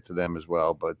 and we'll get to them as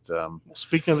well. But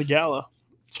speaking of the gala,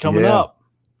 it's coming up.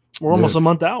 We're almost a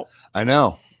month out. I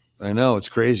know. It's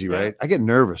crazy, right? I get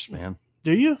nervous, man.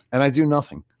 Do you? And I do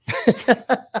nothing.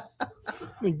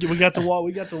 We got to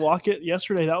walk it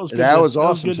yesterday. That was good. That was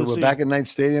awesome. So we're back at Knight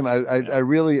Stadium. I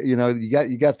really, you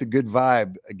got the good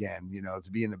vibe again,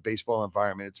 to be in the baseball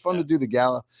environment. It's fun to do the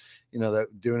gala,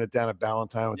 doing it down at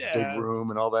Ballantyne with the big room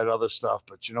and all that other stuff.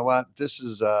 But you know what? This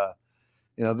is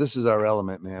this is our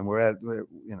element, man. We're at the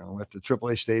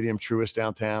AAA Stadium, Truist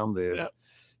downtown.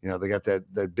 They got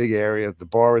that big area. The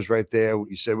bar is right there.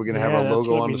 You said we're going to have our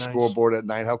logo on the scoreboard at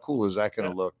night. How cool is that going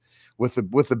to look with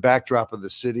the backdrop of the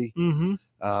city? Mm-hmm.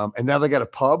 And now they got a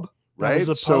pub, right?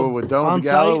 So we're done with the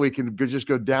gala. We can just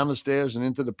go down the stairs and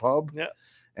into the pub. Yeah.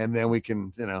 And then we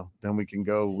can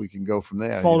go from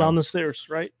there. Fall down the stairs,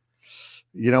 right?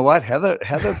 You know what? Heather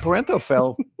Parento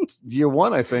fell year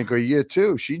one, I think, or year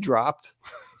two. She dropped.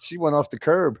 She went off the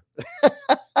curb.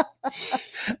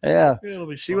 Yeah,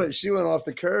 she went off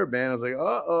the curb, man. I was like,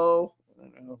 uh-oh.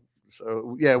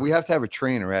 So yeah, we have to have a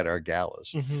trainer at our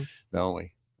galas, don't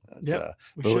we?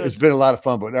 It's been a lot of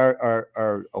fun. But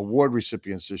our award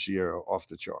recipients this year are off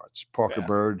the charts. Parker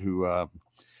Bird, who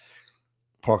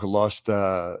Parker lost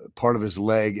part of his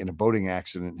leg in a boating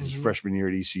accident his freshman year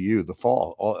at ECU, the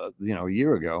fall, a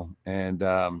year ago, and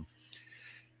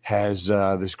has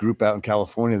this group out in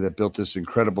California that built this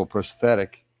incredible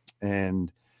prosthetic,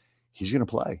 and he's going to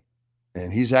play,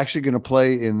 and he's actually going to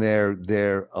play in their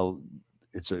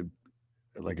it's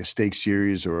like a stake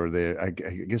series, or I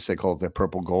guess they call it their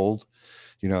purple gold.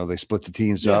 They split the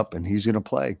teams up, and he's going to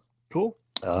play. Cool.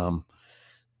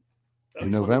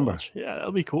 in November. Yeah,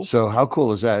 that'll be cool. So how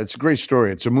cool is that? It's a great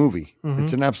story. It's a movie. Mm-hmm.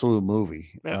 It's an absolute movie.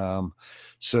 Yeah.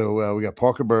 So we got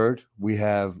Parker Bird. We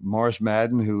have Morris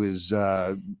Madden, who is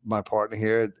my partner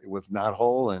here with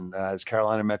Knothole and his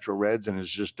Carolina Metro Reds, and has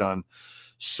just done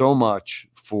so much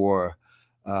for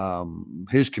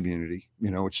his community,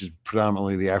 which is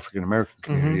predominantly the African American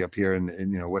community up here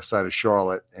in west side of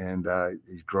Charlotte, and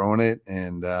he's growing it.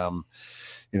 And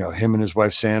him and his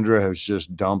wife Sandra have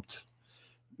just dumped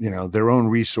their own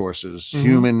resources,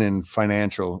 human and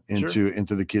financial,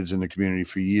 into the kids in the community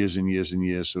for years and years and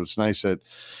years. So it's nice that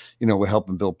we're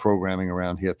helping build programming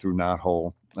around here through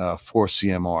Knothole for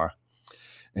CMR.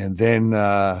 And then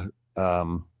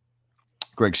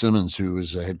Greg Simmons, who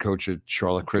is a head coach at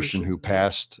Charlotte Christian, who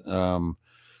passed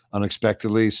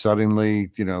unexpectedly,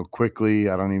 suddenly, quickly.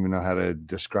 I don't even know how to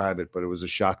describe it, but it was a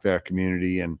shock to our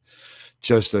community and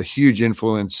just a huge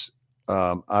influence,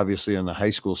 obviously in the high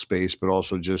school space, but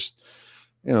also just,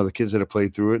 the kids that have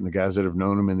played through it and the guys that have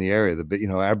known him in the area.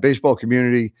 Our baseball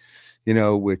community,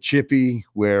 we're chippy,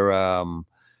 we're,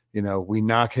 we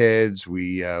knock heads,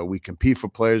 we compete for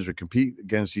players, we compete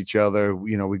against each other,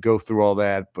 we go through all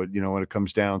that, but when it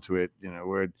comes down to it,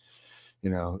 we're,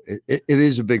 it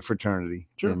is a big fraternity.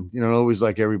 Sure. And, always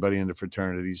like everybody in the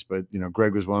fraternities, but,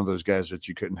 Greg was one of those guys that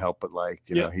you couldn't help but like,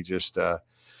 he just,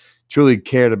 truly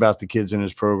cared about the kids in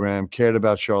his program, cared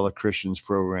about Charlotte Christian's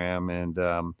program, and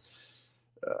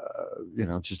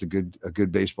just a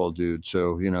good baseball dude.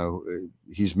 So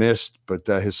he's missed, but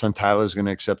his son Tyler is going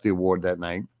to accept the award that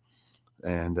night,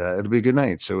 and it'll be a good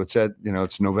night. So it's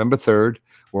it's November 3rd.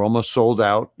 We're almost sold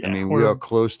out. Yeah, I mean, we are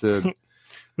close to.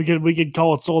 we could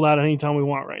call it sold out anytime we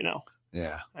want right now.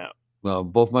 Yeah. Well,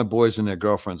 both my boys and their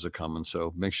girlfriends are coming,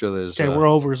 so make sure there's. Okay, we're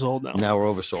oversold now. Now we're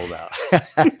oversold out.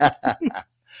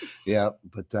 Yeah,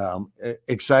 but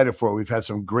excited for it. We've had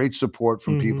some great support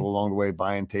from people along the way,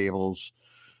 buying tables.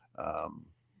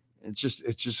 It's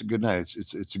just a good night.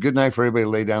 It's a good night for everybody to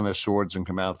lay down their swords and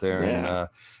come out there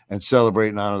and celebrate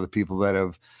and honor the people that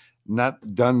have not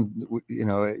done.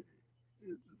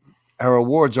 Our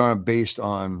awards aren't based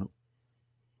on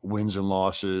wins and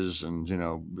losses and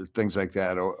things like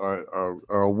that.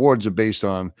 Our awards are based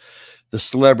on the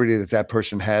celebrity that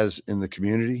person has in the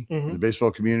community, in the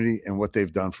baseball community, and what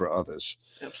they've done for others.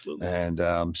 Absolutely.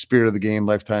 And Spirit of the Game,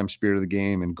 Lifetime Spirit of the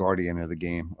Game, and Guardian of the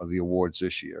Game are the awards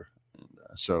this year. And,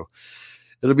 so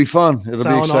it'll be fun. It'll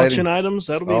be exciting. Auction items.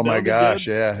 That'll be. Oh my gosh!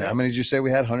 Yeah. How many did you say we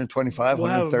had? 125, we'll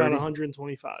 130? Have about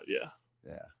 125. Yeah.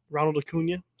 Yeah. Ronald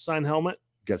Acuna signed helmet.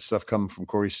 Got stuff coming from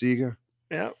Corey Seager.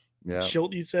 Yeah. Yeah.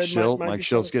 Schilt, you said. Mike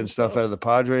Schilt's getting stuff out of the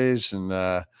Padres,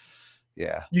 and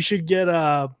yeah. You should get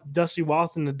Dusty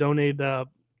Watson to donate.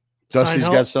 Dusty's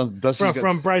got some.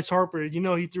 From Bryce Harper.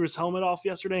 He threw his helmet off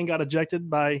yesterday and got ejected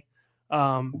by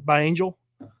Angel.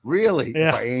 Really?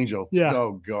 Yeah. By Angel? Yeah.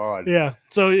 Oh God. Yeah.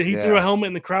 So he threw a helmet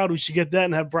in the crowd. We should get that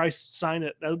and have Bryce sign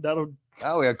it. That'll.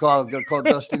 Oh yeah, call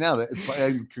Dusty now.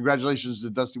 Congratulations to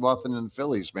Dusty Watson and the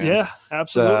Phillies, man. Yeah,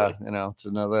 absolutely. It's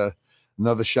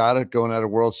another shot at going out of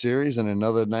World Series and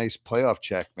another nice playoff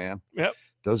check, man. Yep.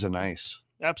 Those are nice.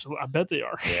 Absolutely. I bet they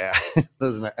are. Yeah.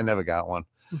 I never got one,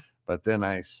 but they're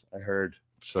nice. I heard.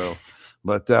 So,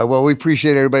 but we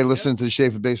appreciate everybody listening to the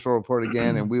Schaefer Baseball Report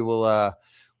again, and we will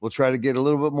we'll try to get a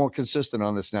little bit more consistent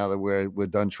on this now that we're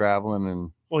done traveling.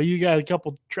 And well, you got a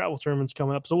couple travel tournaments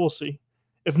coming up, so we'll see.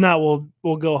 If not,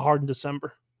 we'll go hard in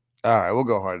December. All right, we'll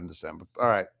go hard in December. All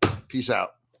right. Peace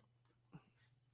out.